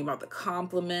been talking about the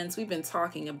compliments. We've been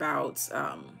talking about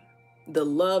the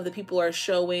love that people are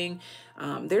showing.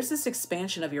 There's this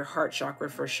expansion of your heart chakra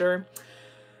for sure.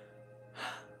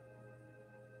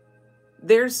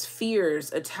 There's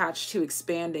fears attached to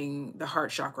expanding the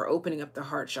heart chakra, opening up the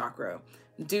heart chakra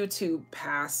due to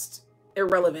past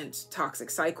irrelevant toxic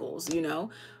cycles, you know?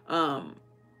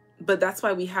 But that's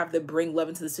why we have the bring love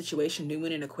into the situation, new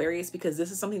moon in Aquarius, because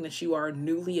this is something that you are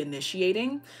newly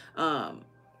initiating.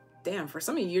 Damn, for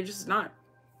some of you, you're just not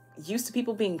used to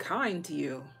people being kind to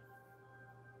you.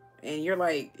 And you're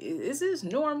like, is this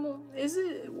normal? Is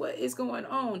it, what is going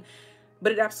on?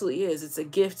 But it absolutely is. It's a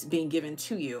gift being given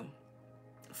to you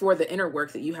for the inner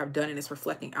work that you have done, and it's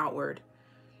reflecting outward.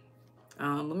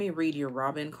 Let me read your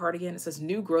Robin card again. It says,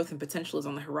 new growth and potential is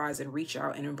on the horizon. Reach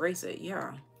out and embrace it.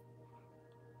 Yeah.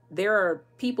 There are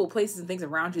people, places, and things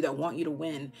around you that want you to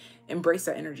win. Embrace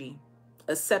that energy.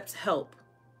 Accept help.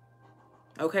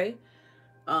 Okay?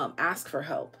 Ask for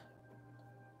help.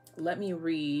 Let me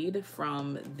read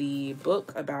from the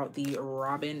book about the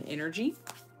Robin energy.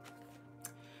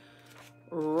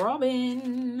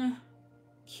 Robin.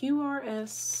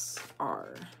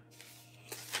 QRSR.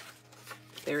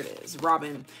 There it is.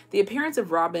 Robin. The appearance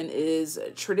of Robin is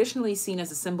traditionally seen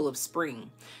as a symbol of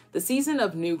spring. The season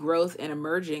of new growth and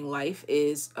emerging life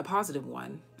is a positive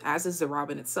one, as is the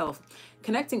Robin itself.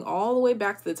 Connecting all the way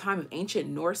back to the time of ancient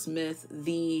Norse myth,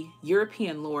 the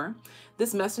European lore,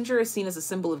 this messenger is seen as a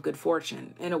symbol of good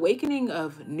fortune. An awakening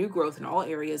of new growth in all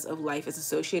areas of life is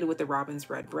associated with the robin's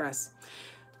red breast.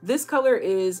 This color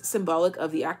is symbolic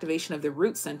of the activation of the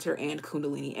root center and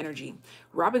Kundalini energy.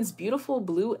 Robin's beautiful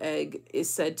blue egg is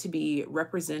said to be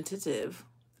representative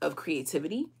of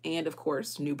creativity and, of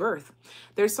course, new birth.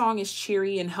 Their song is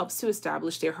cheery and helps to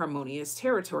establish their harmonious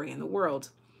territory in the world.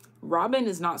 Robin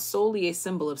is not solely a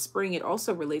symbol of spring, it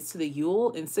also relates to the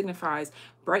Yule and signifies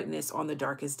brightness on the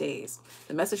darkest days.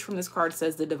 The message from this card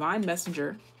says the divine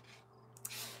messenger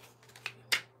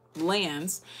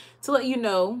lands to let you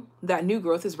know that new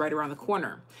growth is right around the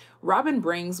corner. Robin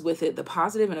brings with it the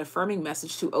positive and affirming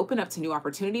message to open up to new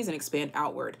opportunities and expand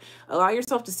outward. Allow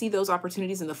yourself to see those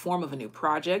opportunities in the form of a new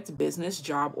project, business,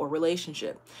 job, or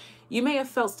relationship. You may have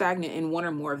felt stagnant in one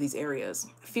or more of these areas.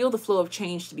 Feel the flow of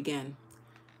change to begin.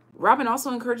 Robin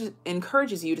also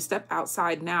encourages you to step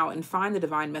outside now and find the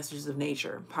divine messages of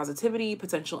nature, positivity,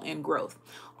 potential, and growth,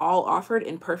 all offered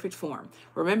in perfect form.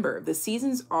 Remember, the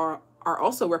seasons are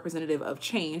also representative of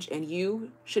change, and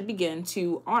you should begin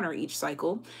to honor each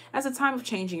cycle as a time of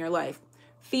change in your life.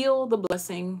 Feel the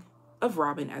blessing of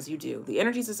Robin as you do. The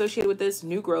energies associated with this: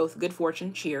 new growth, good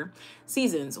fortune, cheer.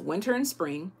 Seasons: winter and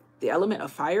spring. The element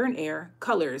of fire and air.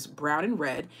 Colors: brown and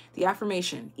red. The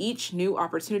affirmation: each new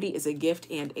opportunity is a gift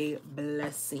and a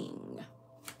blessing.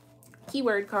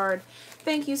 Keyword card.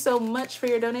 Thank you so much for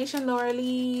your donation, Laura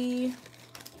Lee.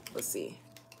 Let's see.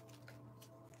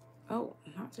 Oh,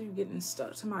 not to getting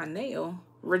stuck to my nail.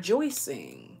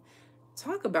 Rejoicing.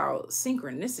 Talk about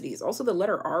synchronicities. Also, the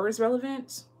letter R is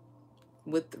relevant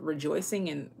with rejoicing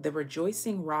and the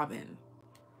rejoicing Robin.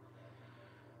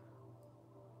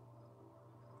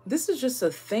 This is just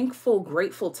a thankful,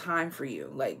 grateful time for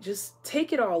you. Like, just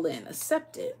take it all in.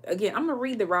 Accept it. Again, I'm going to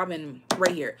read the Robin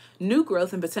right here. New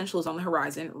growth and potential is on the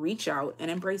horizon. Reach out and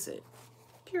embrace it.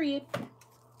 Period.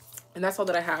 And that's all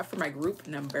that I have for my group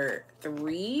number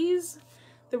 3s.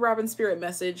 The Robin Spirit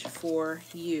message for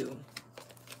you.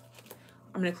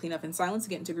 I'm going to clean up in silence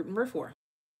and get into group number 4.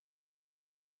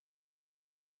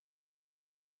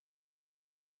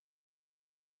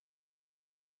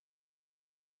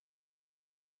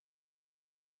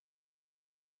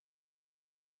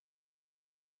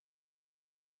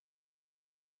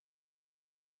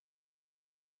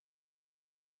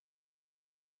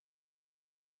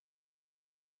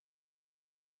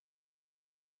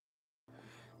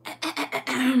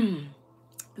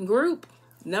 Group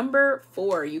number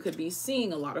 4. You could be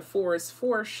seeing a lot of 4s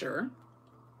for sure.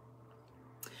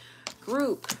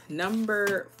 Group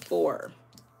number 4.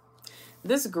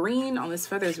 This green on this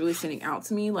feather is really standing out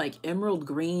to me, like emerald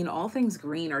green. All things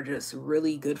green are just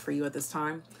really good for you at this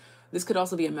time. This could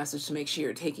also be a message to make sure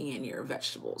you're taking in your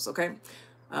vegetables, okay?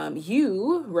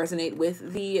 You resonate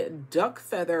with the duck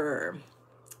feather.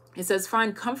 It says,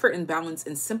 find comfort and balance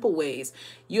in simple ways.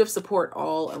 You have support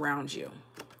all around you.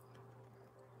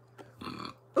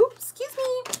 Oops, excuse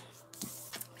me.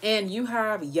 And you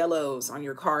have yellows on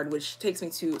your card, which takes me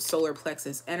to solar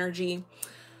plexus energy.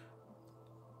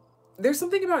 There's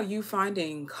something about you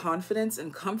finding confidence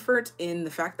and comfort in the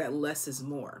fact that less is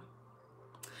more.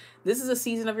 This is a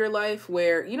season of your life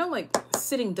where, you know, like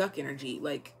sitting duck energy,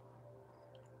 like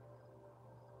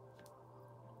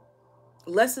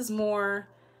less is more,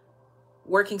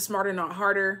 working smarter, not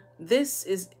harder. This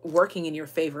is working in your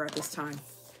favor at this time.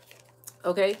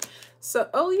 Okay. So,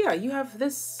 oh yeah, you have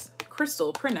this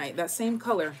crystal, Prinite, that same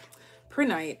color.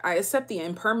 Prinite, I accept the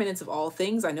impermanence of all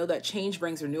things. I know that change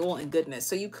brings renewal and goodness.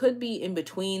 So you could be in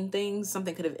between things.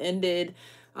 Something could have ended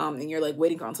and you're like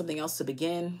waiting on something else to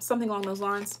begin. Something along those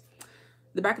lines.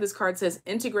 The back of this card says,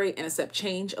 integrate and accept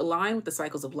change, align with the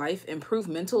cycles of life, improve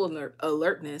mental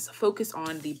alertness, focus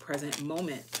on the present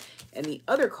moment. And the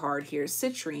other card here,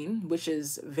 citrine, which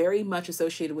is very much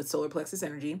associated with solar plexus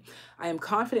energy. I am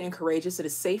confident and courageous. It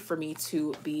is safe for me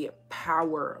to be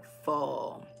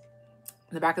powerful.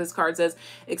 The back of this card says,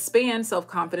 expand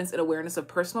self-confidence and awareness of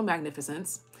personal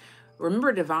magnificence.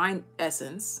 Remember divine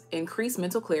essence, increase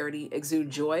mental clarity, exude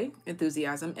joy,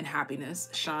 enthusiasm, and happiness.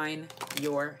 Shine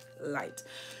your light.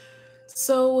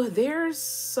 So there's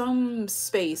some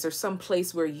space or some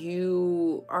place where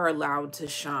you are allowed to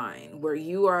shine, where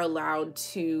you are allowed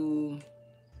to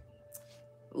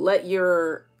let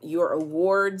your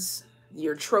awards,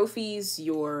 your trophies,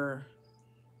 your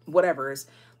whatevers,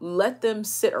 let them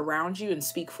sit around you and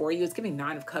speak for you. It's giving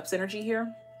 9 of Cups energy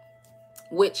here,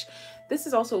 which this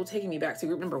is also taking me back to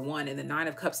group number 1, and the 9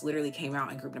 of Cups literally came out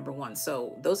in group number 1.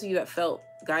 So those of you that felt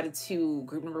guided to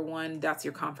group number 1, that's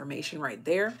your confirmation right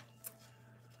there.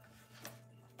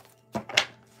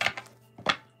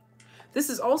 This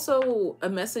is also a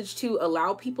message to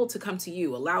allow people to come to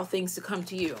you, allow things to come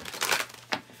to you,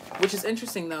 which is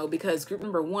interesting though, because group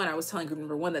number 1, I was telling group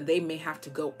number 1 that they may have to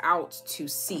go out to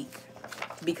seek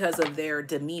because of their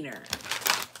demeanor.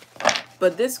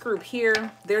 But this group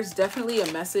here, there's definitely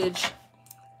a message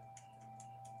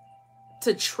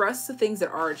to trust the things that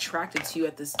are attracted to you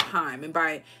at this time. And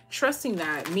by trusting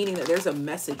that, meaning that there's a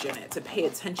message in it, to pay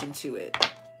attention to it.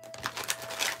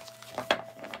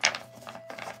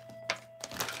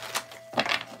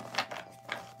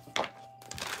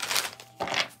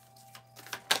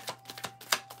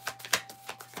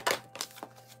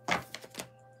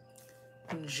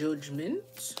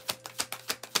 Judgment.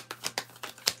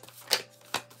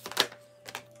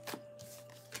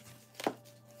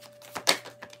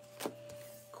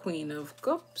 Queen of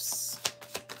Cups.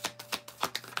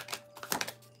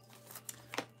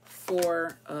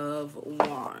 Four of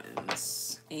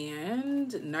Wands.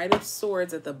 And Knight of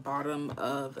Swords at the bottom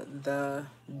of the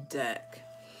deck.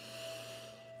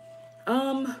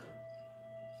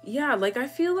 Yeah, like I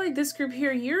feel like this group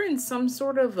here, you're in some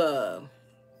sort of a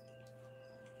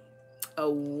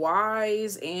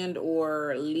wise and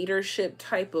or leadership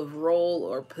type of role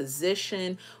or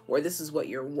position, or this is what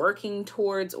you're working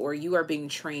towards, or you are being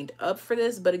trained up for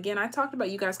this. But again, I talked about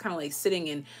you guys kind of like sitting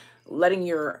and letting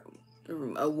your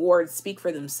awards speak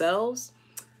for themselves,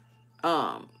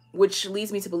 which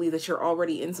leads me to believe that you're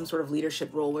already in some sort of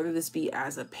leadership role, whether this be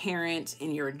as a parent,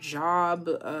 in your job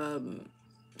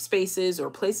spaces, or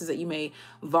places that you may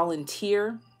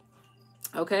volunteer.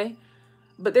 Okay.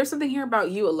 But there's something here about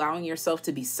you allowing yourself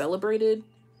to be celebrated.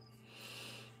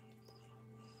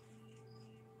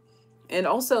 And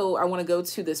also, I want to go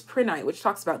to this Prenite, which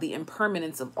talks about the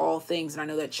impermanence of all things. And I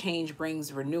know that change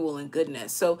brings renewal and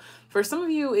goodness. So for some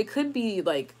of you, it could be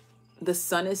like the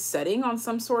sun is setting on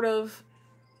some sort of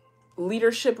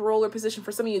leadership role or position.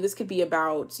 For some of you, this could be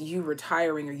about you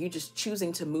retiring or you just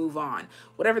choosing to move on.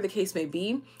 Whatever the case may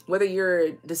be, whether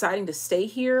you're deciding to stay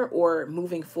here or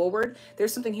moving forward,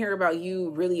 there's something here about you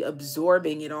really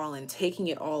absorbing it all and taking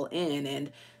it all in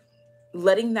and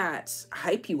letting that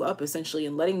hype you up, essentially,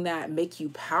 and letting that make you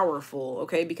powerful,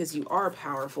 okay? Because you are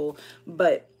powerful.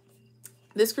 But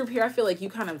this group here, I feel like you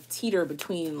kind of teeter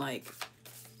between like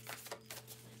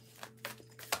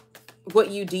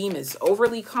what you deem as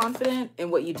overly confident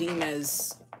and what you deem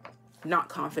as not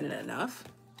confident enough.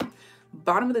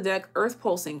 Bottom of the deck, earth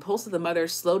pulsing, pulse of the mother,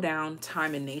 slow down,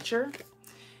 time and nature.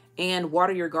 And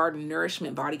water your garden,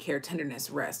 nourishment, body care, tenderness,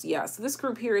 rest. Yeah, so this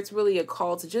group here, it's really a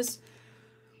call to just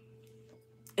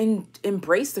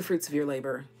embrace the fruits of your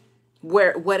labor,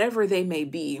 whatever they may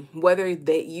be, whether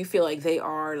you feel like they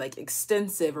are like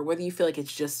extensive, or whether you feel like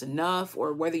it's just enough,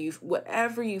 or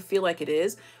whatever you feel like it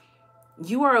is.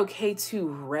 You are okay to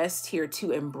rest here,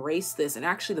 to embrace this. And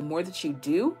actually, the more that you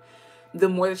do, the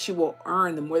more that you will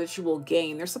earn, the more that you will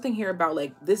gain. There's something here about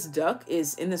like this duck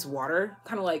is in this water,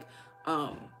 kind of like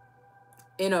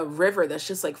in a river that's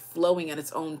just like flowing at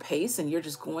its own pace, and you're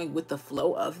just going with the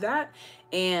flow of that.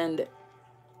 And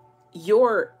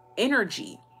your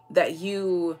energy that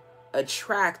you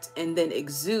attract and then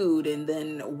exude and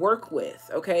then work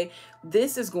with, okay,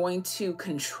 this is going to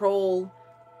control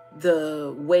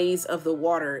the ways of the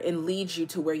water and lead you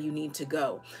to where you need to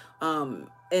go.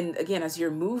 And again, as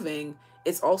you're moving,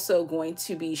 it's also going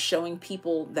to be showing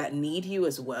people that need you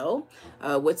as well.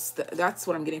 That's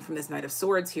what I'm getting from this Knight of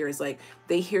Swords here, is like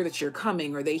they hear that you're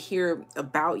coming, or they hear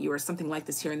about you or something like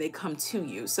this here, and they come to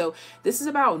you. So this is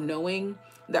about knowing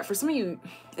that for some of you,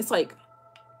 it's like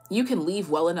you can leave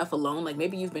well enough alone. Like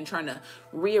maybe you've been trying to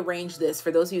rearrange this.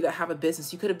 For those of you that have a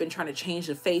business, you could have been trying to change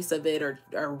the face of it, or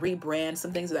rebrand,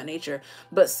 some things of that nature.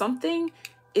 But something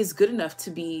is good enough to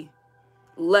be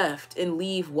left and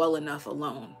leave well enough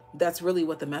alone. That's really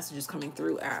what the message is coming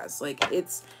through as. Like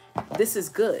this is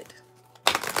good.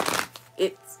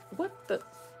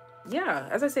 Yeah,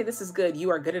 as I say, this is good. You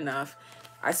are good enough.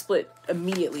 I split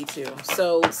immediately too.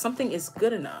 So something is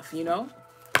good enough, you know?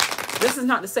 This is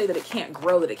not to say that it can't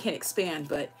grow, that it can't expand,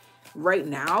 but right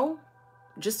now,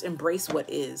 just embrace what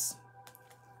is.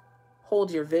 Hold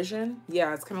your vision.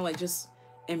 Yeah, it's kind of like just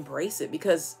embrace it,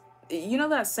 because you know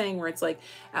that saying where it's like,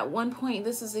 at one point,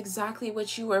 this is exactly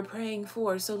what you were praying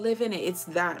for, so live in it. It's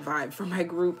that vibe for my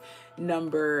group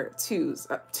number twos.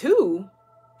 Two?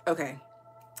 Okay.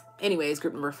 Anyways,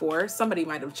 group number 4. Somebody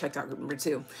might have checked out group number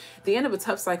 2. The end of a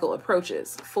tough cycle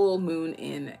approaches. Full moon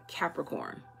in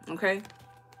Capricorn. Okay?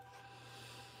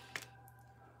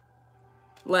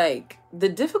 Like, the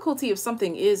difficulty of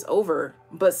something is over,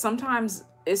 but sometimes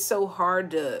it's so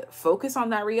hard to focus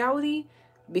on that reality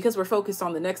because we're focused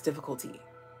on the next difficulty.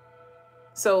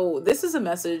 So this is a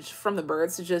message from the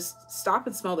birds to just stop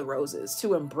and smell the roses,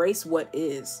 to embrace what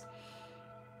is,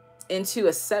 and to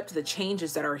accept the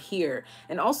changes that are here.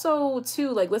 And also,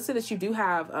 too, like, let's say that you do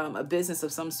have a business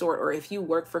of some sort, or if you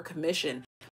work for commission,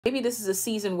 Maybe this is a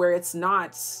season where it's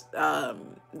not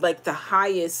like the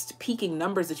highest peaking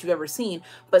numbers that you've ever seen,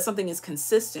 but something is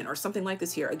consistent or something like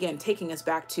this here. Again, taking us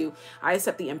back to, I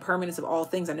accept the impermanence of all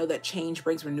things. I know that change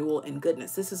brings renewal and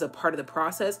goodness. This is a part of the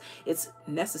process. It's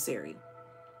necessary.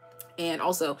 And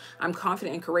also, I'm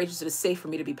confident and courageous. It is safe for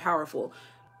me to be powerful.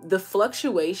 The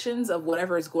fluctuations of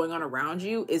whatever is going on around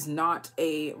you is not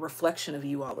a reflection of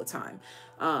you all the time.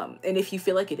 And if you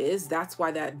feel like it is, that's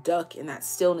why that duck and that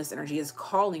stillness energy is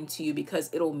calling to you, because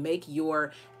it'll make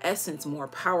your essence more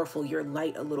powerful, your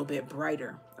light a little bit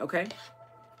brighter. Okay.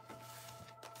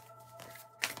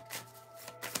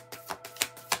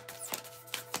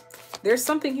 There's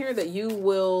something here that you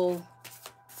will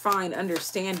find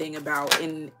understanding about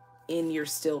in your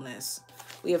stillness.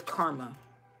 We have karma.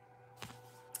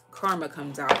 Karma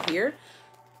comes out here.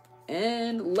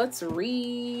 And let's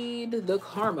read the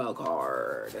karma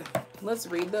card. Let's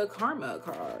read the karma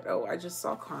card. Oh, I just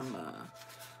saw karma.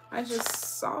 I just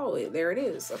saw it. There it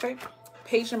is. Okay.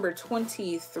 Page number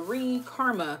 23,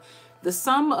 karma. The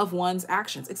sum of one's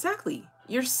actions. Exactly.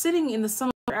 You're sitting in the sum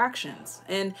of your actions.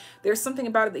 And there's something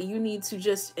about it that you need to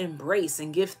just embrace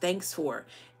and give thanks for.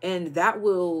 And that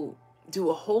will do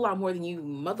a whole lot more than you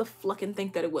motherfucking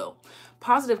think that it will.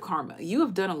 Positive karma. You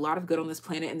have done a lot of good on this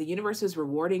planet, and the universe is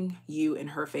rewarding you in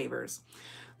her favors.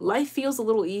 Life feels a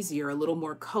little easier, a little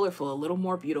more colorful, a little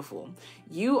more beautiful.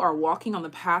 You are walking on the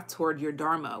path toward your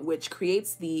dharma, which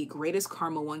creates the greatest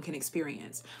karma one can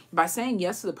experience. By saying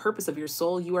yes to the purpose of your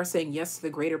soul, you are saying yes to the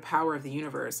greater power of the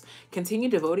universe. Continue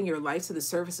devoting your life to the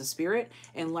service of spirit,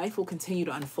 and life will continue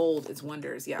to unfold its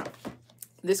wonders. Yeah.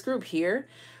 This group here,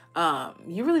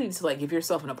 you really need to like give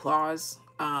yourself an applause,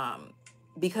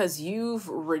 because you've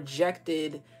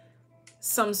rejected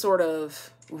some sort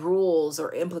of rules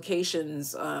or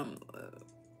implications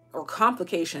or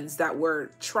complications that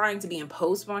were trying to be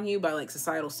imposed on you by like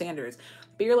societal standards.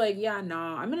 But you're like, yeah,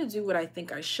 nah, I'm gonna do what I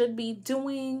think I should be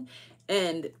doing,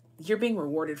 and you're being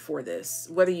rewarded for this.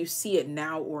 Whether you see it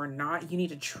now or not, you need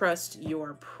to trust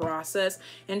your process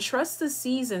and trust the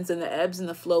seasons and the ebbs and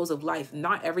the flows of life.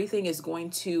 Not everything is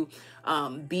going to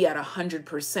be at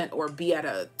 100% or be at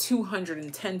a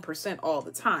 210% all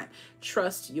the time.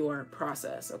 Trust your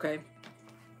process, okay?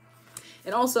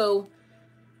 And also,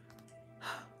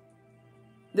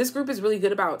 this group is really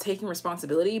good about taking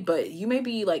responsibility, but you may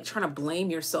be like trying to blame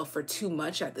yourself for too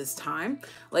much at this time.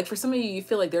 Like for some of you, you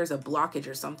feel like there's a blockage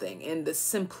or something. And the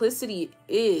simplicity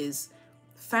is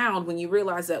found when you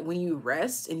realize that when you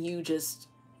rest and you just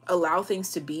allow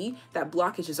things to be, that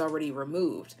blockage is already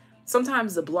removed.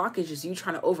 Sometimes the blockage is you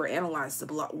trying to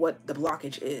overanalyze what the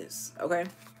blockage is, okay?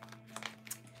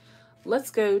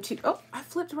 Let's go to, oh, I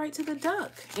flipped right to the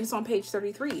duck, and it's on page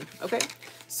 33, okay?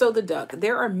 So the duck,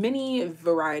 there are many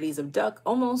varieties of duck,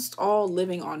 almost all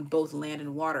living on both land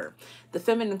and water. The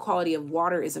feminine quality of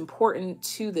water is important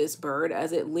to this bird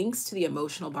as it links to the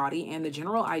emotional body and the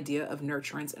general idea of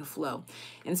nurturance and flow.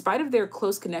 In spite of their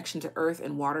close connection to earth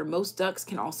and water, most ducks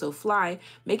can also fly,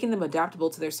 making them adaptable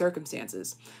to their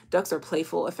circumstances. Ducks are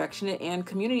playful, affectionate, and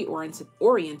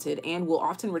community-oriented and will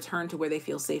often return to where they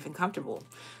feel safe and comfortable.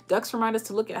 Ducks remind us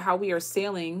to look at how we are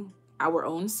sailing our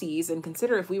own seas and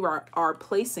consider if we are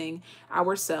placing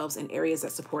ourselves in areas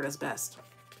that support us best.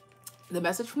 The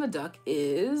message from the duck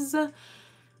is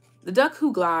the duck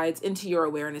who glides into your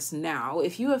awareness now.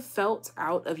 If you have felt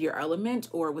out of your element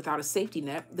or without a safety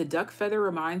net, the duck feather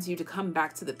reminds you to come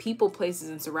back to the people, places,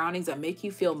 and surroundings that make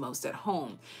you feel most at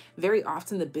home. Very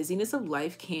often, the busyness of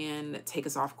life can take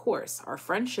us off course. Our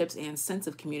friendships and sense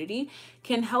of community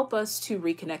can help us to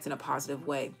reconnect in a positive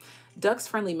way. Duck's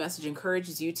friendly message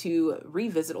encourages you to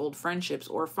revisit old friendships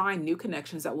or find new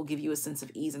connections that will give you a sense of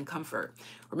ease and comfort.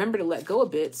 Remember to let go a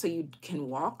bit so you can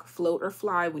walk, float, or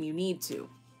fly when you need to.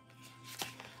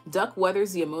 Duck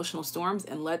weathers the emotional storms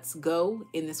and lets go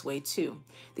in this way too.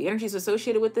 The energies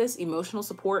associated with this: emotional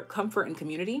support, comfort, and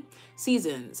community.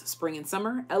 Seasons: spring and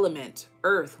summer. Element: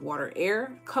 earth, water,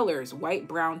 air. Colors: white,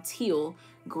 brown, teal,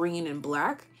 green, and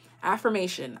black.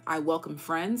 Affirmation: I welcome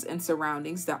friends and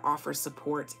surroundings that offer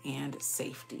support and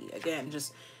safety. Again,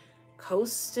 just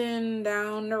coasting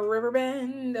down the river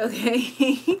bend,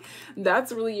 okay?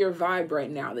 That's really your vibe right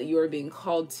now, that you are being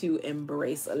called to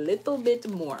embrace a little bit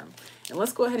more. And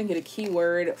let's go ahead and get a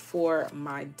keyword for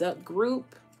my duck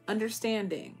group.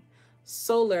 Understanding.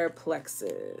 Solar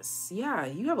plexus. Yeah,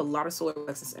 you have a lot of solar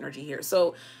plexus energy here.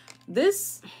 So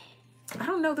this, I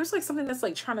don't know, there's like something that's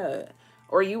like trying to,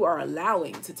 or you are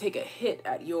allowing to take a hit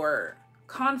at your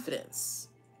confidence.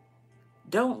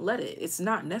 Don't let it. It's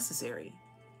not necessary.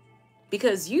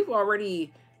 Because you've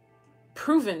already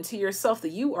proven to yourself that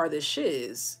you are the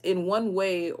shiz in one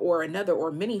way or another,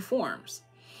 or many forms.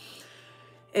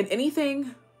 And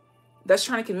anything that's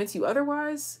trying to convince you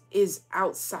otherwise is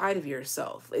outside of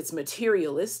yourself. It's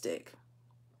materialistic,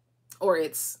 or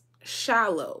it's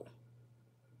shallow.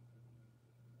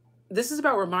 This is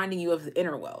about reminding you of the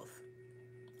inner wealth,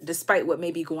 despite what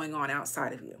may be going on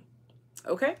outside of you.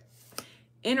 Okay?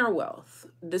 Inner wealth,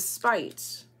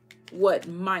 despite what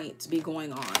might be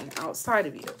going on outside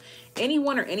of you.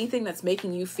 Anyone or anything that's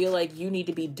making you feel like you need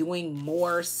to be doing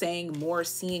more, saying more,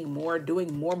 seeing more,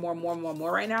 doing more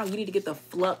right now, you need to get the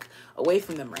fluck away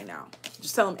from them right now.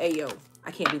 Just tell them, hey, yo,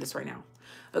 I can't do this right now.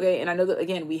 Okay? And I know that,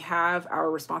 again, we have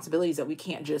our responsibilities that we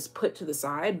can't just put to the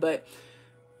side, but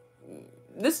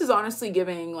this is honestly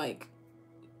giving, like,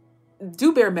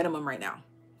 do bare minimum right now,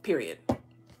 period.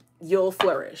 You'll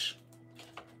flourish.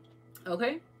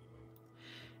 Okay?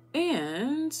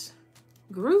 And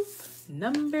group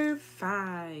number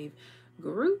 5.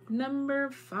 Group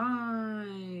number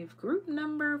 5. Group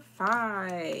number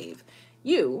 5.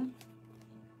 You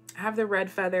have the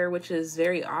red feather, which is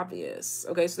very obvious.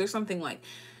 Okay, so there's something like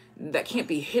that can't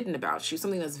be hidden about you,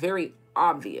 something that's very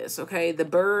obvious. Okay, the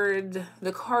bird,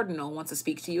 the cardinal, wants to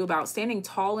speak to you about standing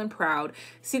tall and proud,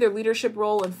 see their leadership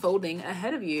role unfolding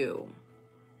ahead of you.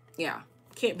 Yeah,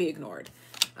 can't be ignored.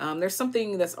 There's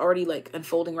something that's already like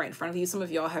unfolding right in front of you. Some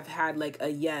of y'all have had like a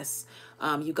yes,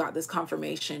 you got this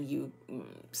confirmation, you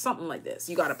something like this,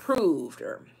 you got approved,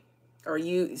 or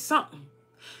you something.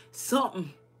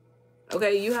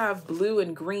 Okay, you have blue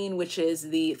and green, which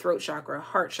is the throat chakra,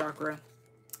 heart chakra.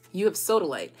 You have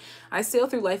sodalite. I sail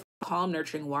through life in calm,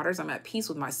 nurturing waters. I'm at peace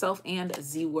with myself and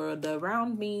the world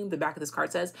around me. The back of this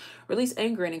card says, release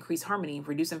anger and increase harmony,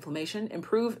 reduce inflammation,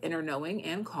 improve inner knowing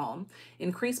and calm,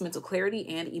 increase mental clarity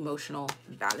and emotional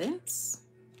balance.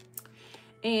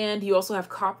 And you also have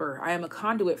copper. I am a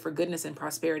conduit for goodness and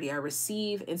prosperity. I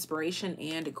receive inspiration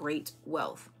and great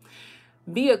wealth.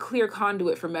 Be a clear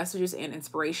conduit for messages and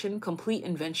inspiration, complete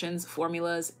inventions,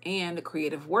 formulas, and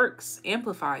creative works.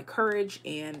 Amplify courage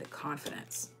and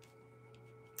confidence.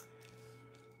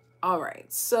 All right,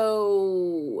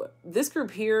 so this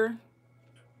group here,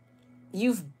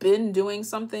 you've been doing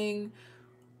something,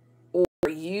 or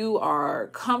you are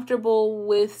comfortable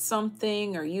with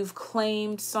something, or you've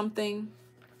claimed something.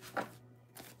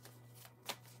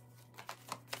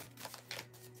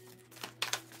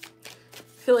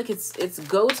 Feel like it's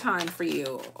go time for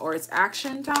you, or it's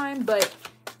action time, but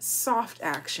soft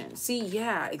action. See,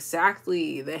 yeah,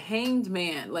 exactly. The Hanged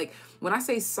Man. Like, when I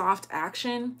say soft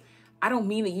action, I don't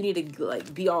mean that you need to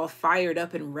like be all fired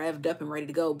up and revved up and ready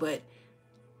to go, but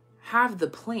have the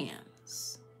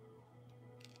plans,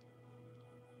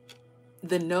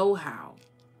 the know-how,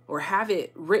 or have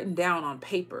it written down on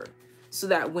paper so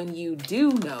that when you do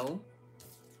know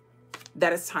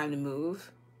that it's time to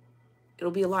move, it'll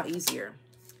be a lot easier.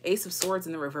 Ace of Swords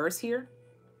in the reverse here.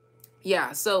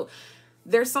 Yeah, so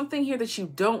there's something here that you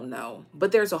don't know,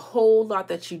 but there's a whole lot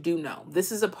that you do know.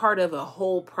 This is a part of a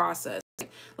whole process.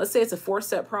 Let's say it's a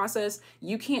 4-step process.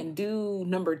 You can't do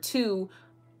number 2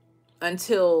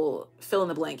 until fill in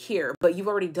the blank here, but you've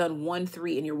already done 1,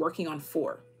 3, and you're working on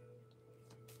 4.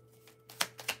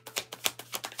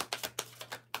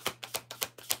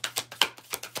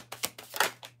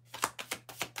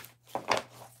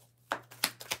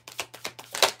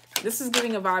 This is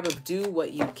giving a vibe of do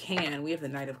what you can. We have the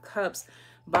Knight of Cups.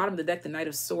 Bottom of the deck, the Knight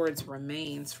of Swords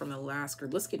remains from the last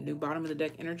group. Let's get new bottom of the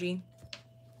deck energy.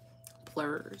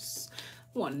 Plurs.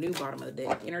 I want new bottom of the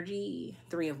deck energy.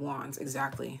 3 of Wands.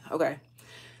 Exactly. Okay.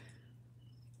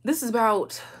 This is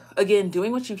about, again,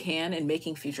 doing what you can and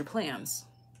making future plans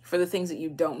for the things that you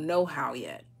don't know how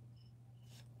yet.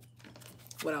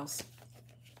 What else?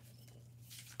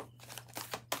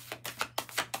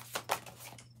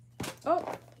 Oh.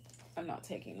 I'm not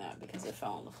taking that because it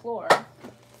fell on the floor.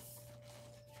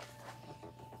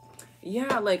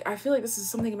 Yeah, like, I feel like this is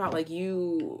something about, like,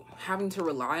 you having to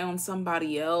rely on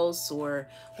somebody else or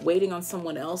waiting on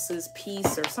someone else's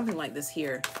piece or something like this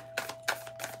here.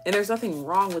 And there's nothing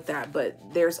wrong with that, but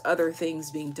there's other things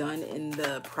being done in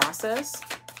the process.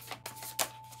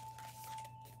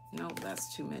 No,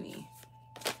 that's too many.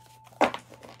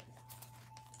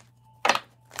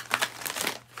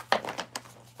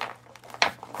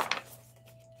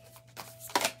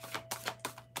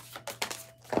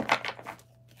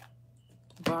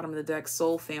 Bottom of the deck,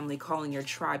 soul family calling your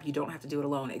tribe. You don't have to do it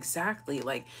alone. Exactly.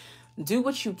 Like, do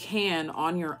what you can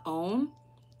on your own,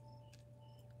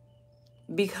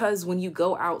 because when you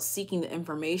go out seeking the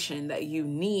information that you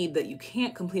need that you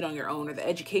can't complete on your own, or the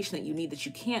education that you need that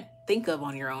you can't think of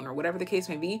on your own, or whatever the case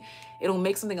may be, it'll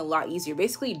make something a lot easier.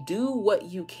 Basically, do what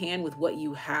you can with what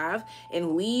you have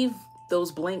and leave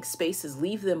those blank spaces.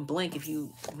 Leave them blank if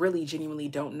you really genuinely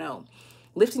don't know.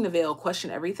 Lifting the veil, question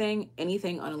everything.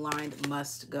 Anything unaligned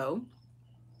must go.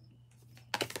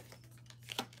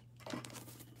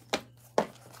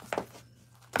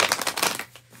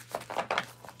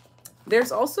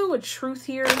 There's also a truth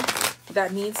here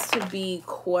that needs to be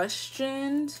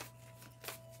questioned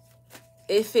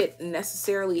if it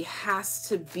necessarily has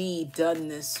to be done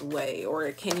this way.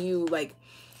 Or can you, like,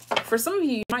 for some of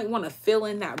you, you might want to fill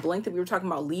in that blank that we were talking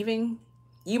about leaving.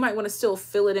 You might want to still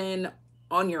fill it in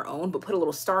on your own, but put a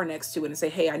little star next to it and say,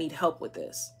 hey, I need help with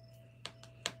this.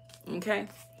 Okay?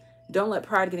 Don't let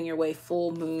pride get in your way.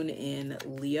 Full moon in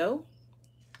Leo.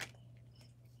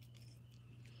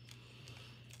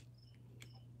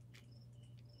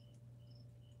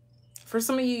 For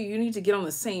some of you, you need to get on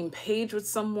the same page with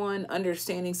someone,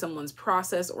 understanding someone's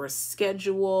process or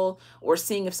schedule, or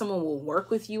seeing if someone will work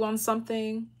with you on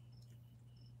something.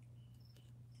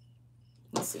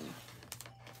 Let's see.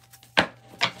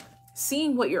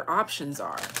 Seeing what your options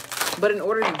are. But in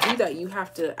order to do that, you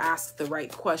have to ask the right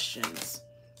questions.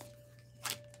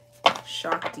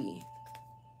 Shakti.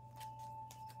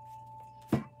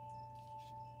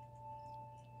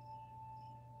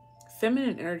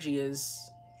 Feminine energy is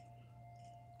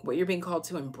what you're being called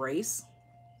to embrace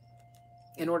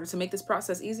in order to make this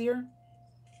process easier.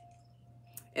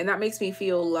 And that makes me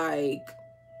feel like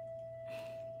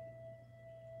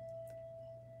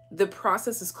the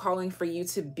process is calling for you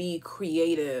to be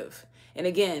creative. And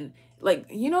again, like,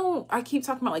 you know, I keep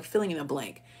talking about like filling in a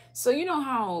blank. So you know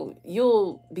how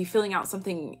you'll be filling out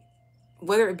something,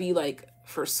 whether it be like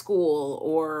for school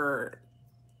or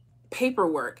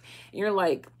paperwork, and you're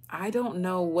like, I don't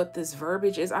know what this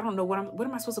verbiage is. I don't know what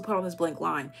am I supposed to put on this blank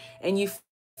line? And you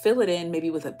fill it in maybe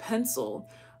with a pencil,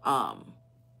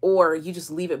 or you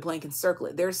just leave it blank and circle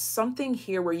it. There's something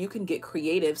here where you can get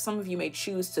creative. Some of you may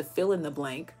choose to fill in the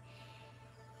blank,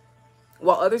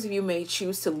 while others of you may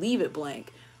choose to leave it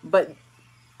blank. But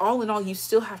all in all, you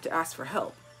still have to ask for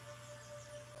help.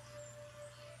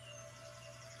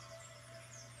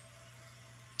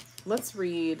 Let's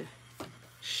read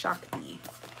Shakti.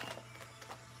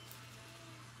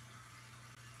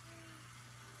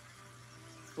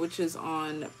 Which is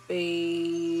on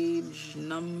page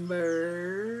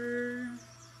number...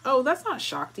 Oh, that's not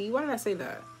Shakti. Why did I say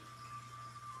that?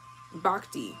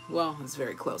 Bhakti. Well, it's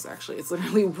very close, actually. It's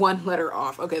literally one letter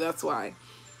off. Okay, that's why.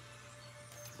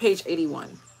 Page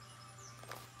 81.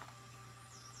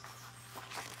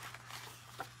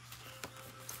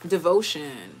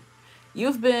 Devotion.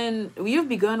 You've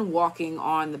begun walking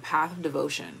on the path of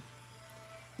devotion.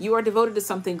 You are devoted to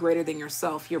something greater than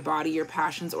yourself, your body, your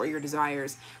passions, or your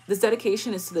desires. This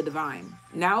dedication is to the divine.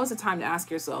 Now is the time to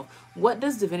ask yourself, what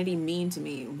does divinity mean to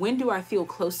me? When do I feel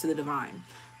close to the divine?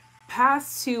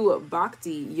 Paths to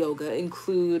bhakti yoga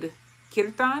include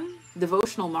kirtan,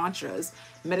 devotional mantras,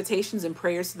 meditations and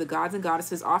prayers to the gods and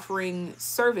goddesses, offering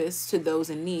service to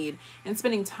those in need, and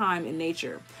spending time in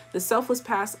nature. The selfless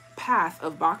path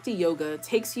of bhakti yoga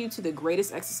takes you to the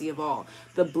greatest ecstasy of all,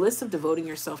 the bliss of devoting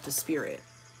yourself to spirit.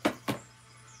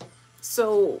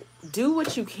 So do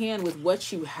what you can with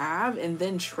what you have, and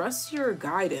then trust your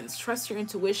guidance, trust your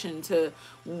intuition to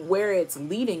where it's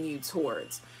leading you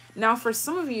towards. Now, for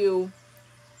some of you,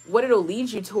 what it'll lead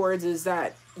you towards is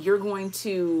that you're going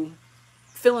to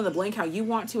fill in the blank how you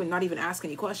want to and not even ask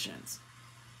any questions.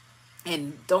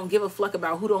 And don't give a fuck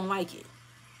about who don't like it.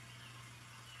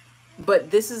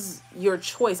 But this is your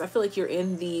choice. I feel like you're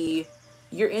in the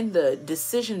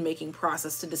decision-making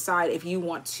process to decide if you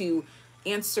want to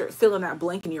fill in that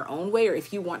blank in your own way, or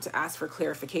if you want to ask for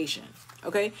clarification.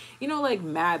 Okay? You know, like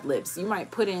Mad Libs, you might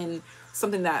put in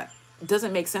something that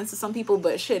doesn't make sense to some people,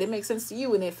 but shit, it makes sense to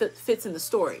you and it fits in the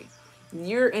story.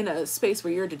 You're in a space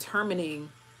where you're determining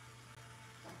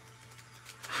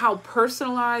how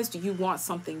personalized you want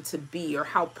something to be, or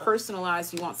how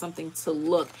personalized you want something to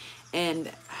look, and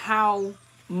how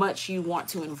much you want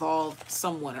to involve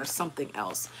someone or something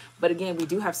else. But again, we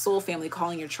do have soul family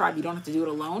calling your tribe. You don't have to do it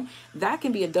alone. That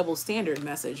can be a double standard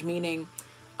message, meaning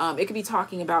it could be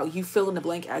talking about you fill in the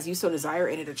blank as you so desire,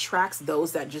 and it attracts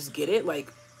those that just get it.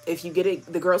 Like, if you get it,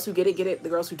 the girls who get it, the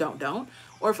girls who don't.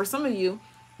 Or for some of you,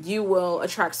 you will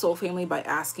attract soul family by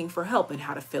asking for help in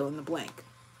how to fill in the blank.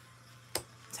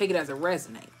 Take it as it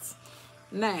resonates.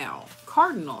 Now,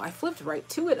 Cardinal, I flipped right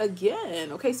to it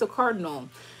again. Okay, so Cardinal,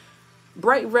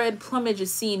 bright red plumage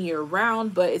is seen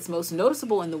year-round, but it's most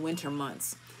noticeable in the winter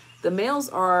months. The males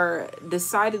are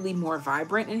decidedly more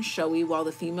vibrant and showy, while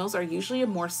the females are usually a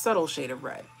more subtle shade of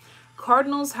red.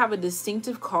 Cardinals have a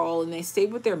distinctive call, and they stay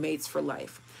with their mates for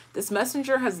life. This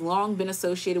messenger has long been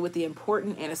associated with the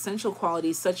important and essential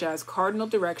qualities such as cardinal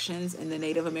directions in the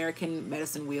Native American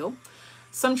medicine wheel,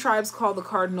 Some tribes call the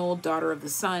cardinal daughter of the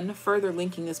sun, further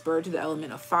linking this bird to the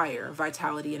element of fire,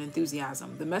 vitality, and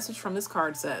enthusiasm. The message from this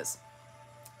card says,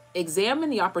 examine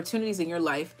the opportunities in your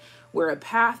life where a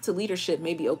path to leadership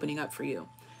may be opening up for you.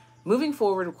 Moving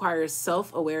forward requires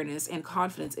self-awareness and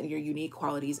confidence in your unique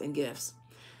qualities and gifts.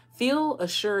 Feel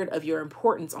assured of your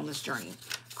importance on this journey.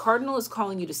 Cardinal is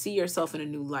calling you to see yourself in a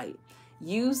new light.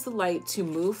 Use the light to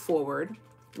move forward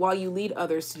while you lead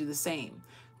others to do the same.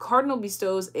 Cardinal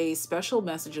bestows a special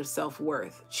message of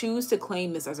self-worth. Choose to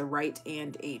claim this as a right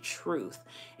and a truth.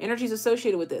 Energies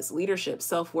associated with this: leadership,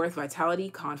 self-worth,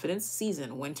 vitality, confidence.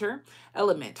 Season: winter.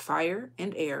 Element: fire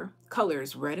and air.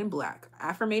 Colors: red and black.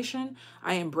 Affirmation: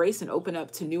 I embrace and open up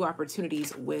to new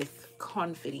opportunities with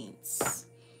confidence.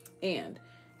 And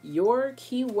your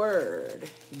keyword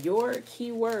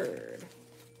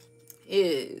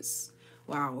is,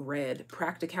 wow, red,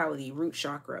 practicality, root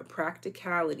chakra,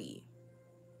 practicality.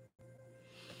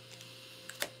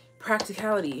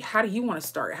 Practicality. How do you want to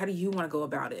start? How do you want to go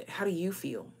about it? How do you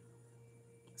feel?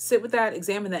 Sit with that,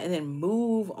 examine that, and then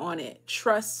move on it.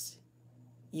 Trust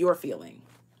your feeling.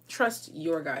 Trust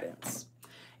your guidance.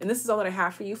 And this is all that I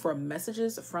have for you for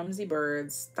messages from the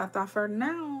birds. Tata for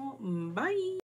now. Bye.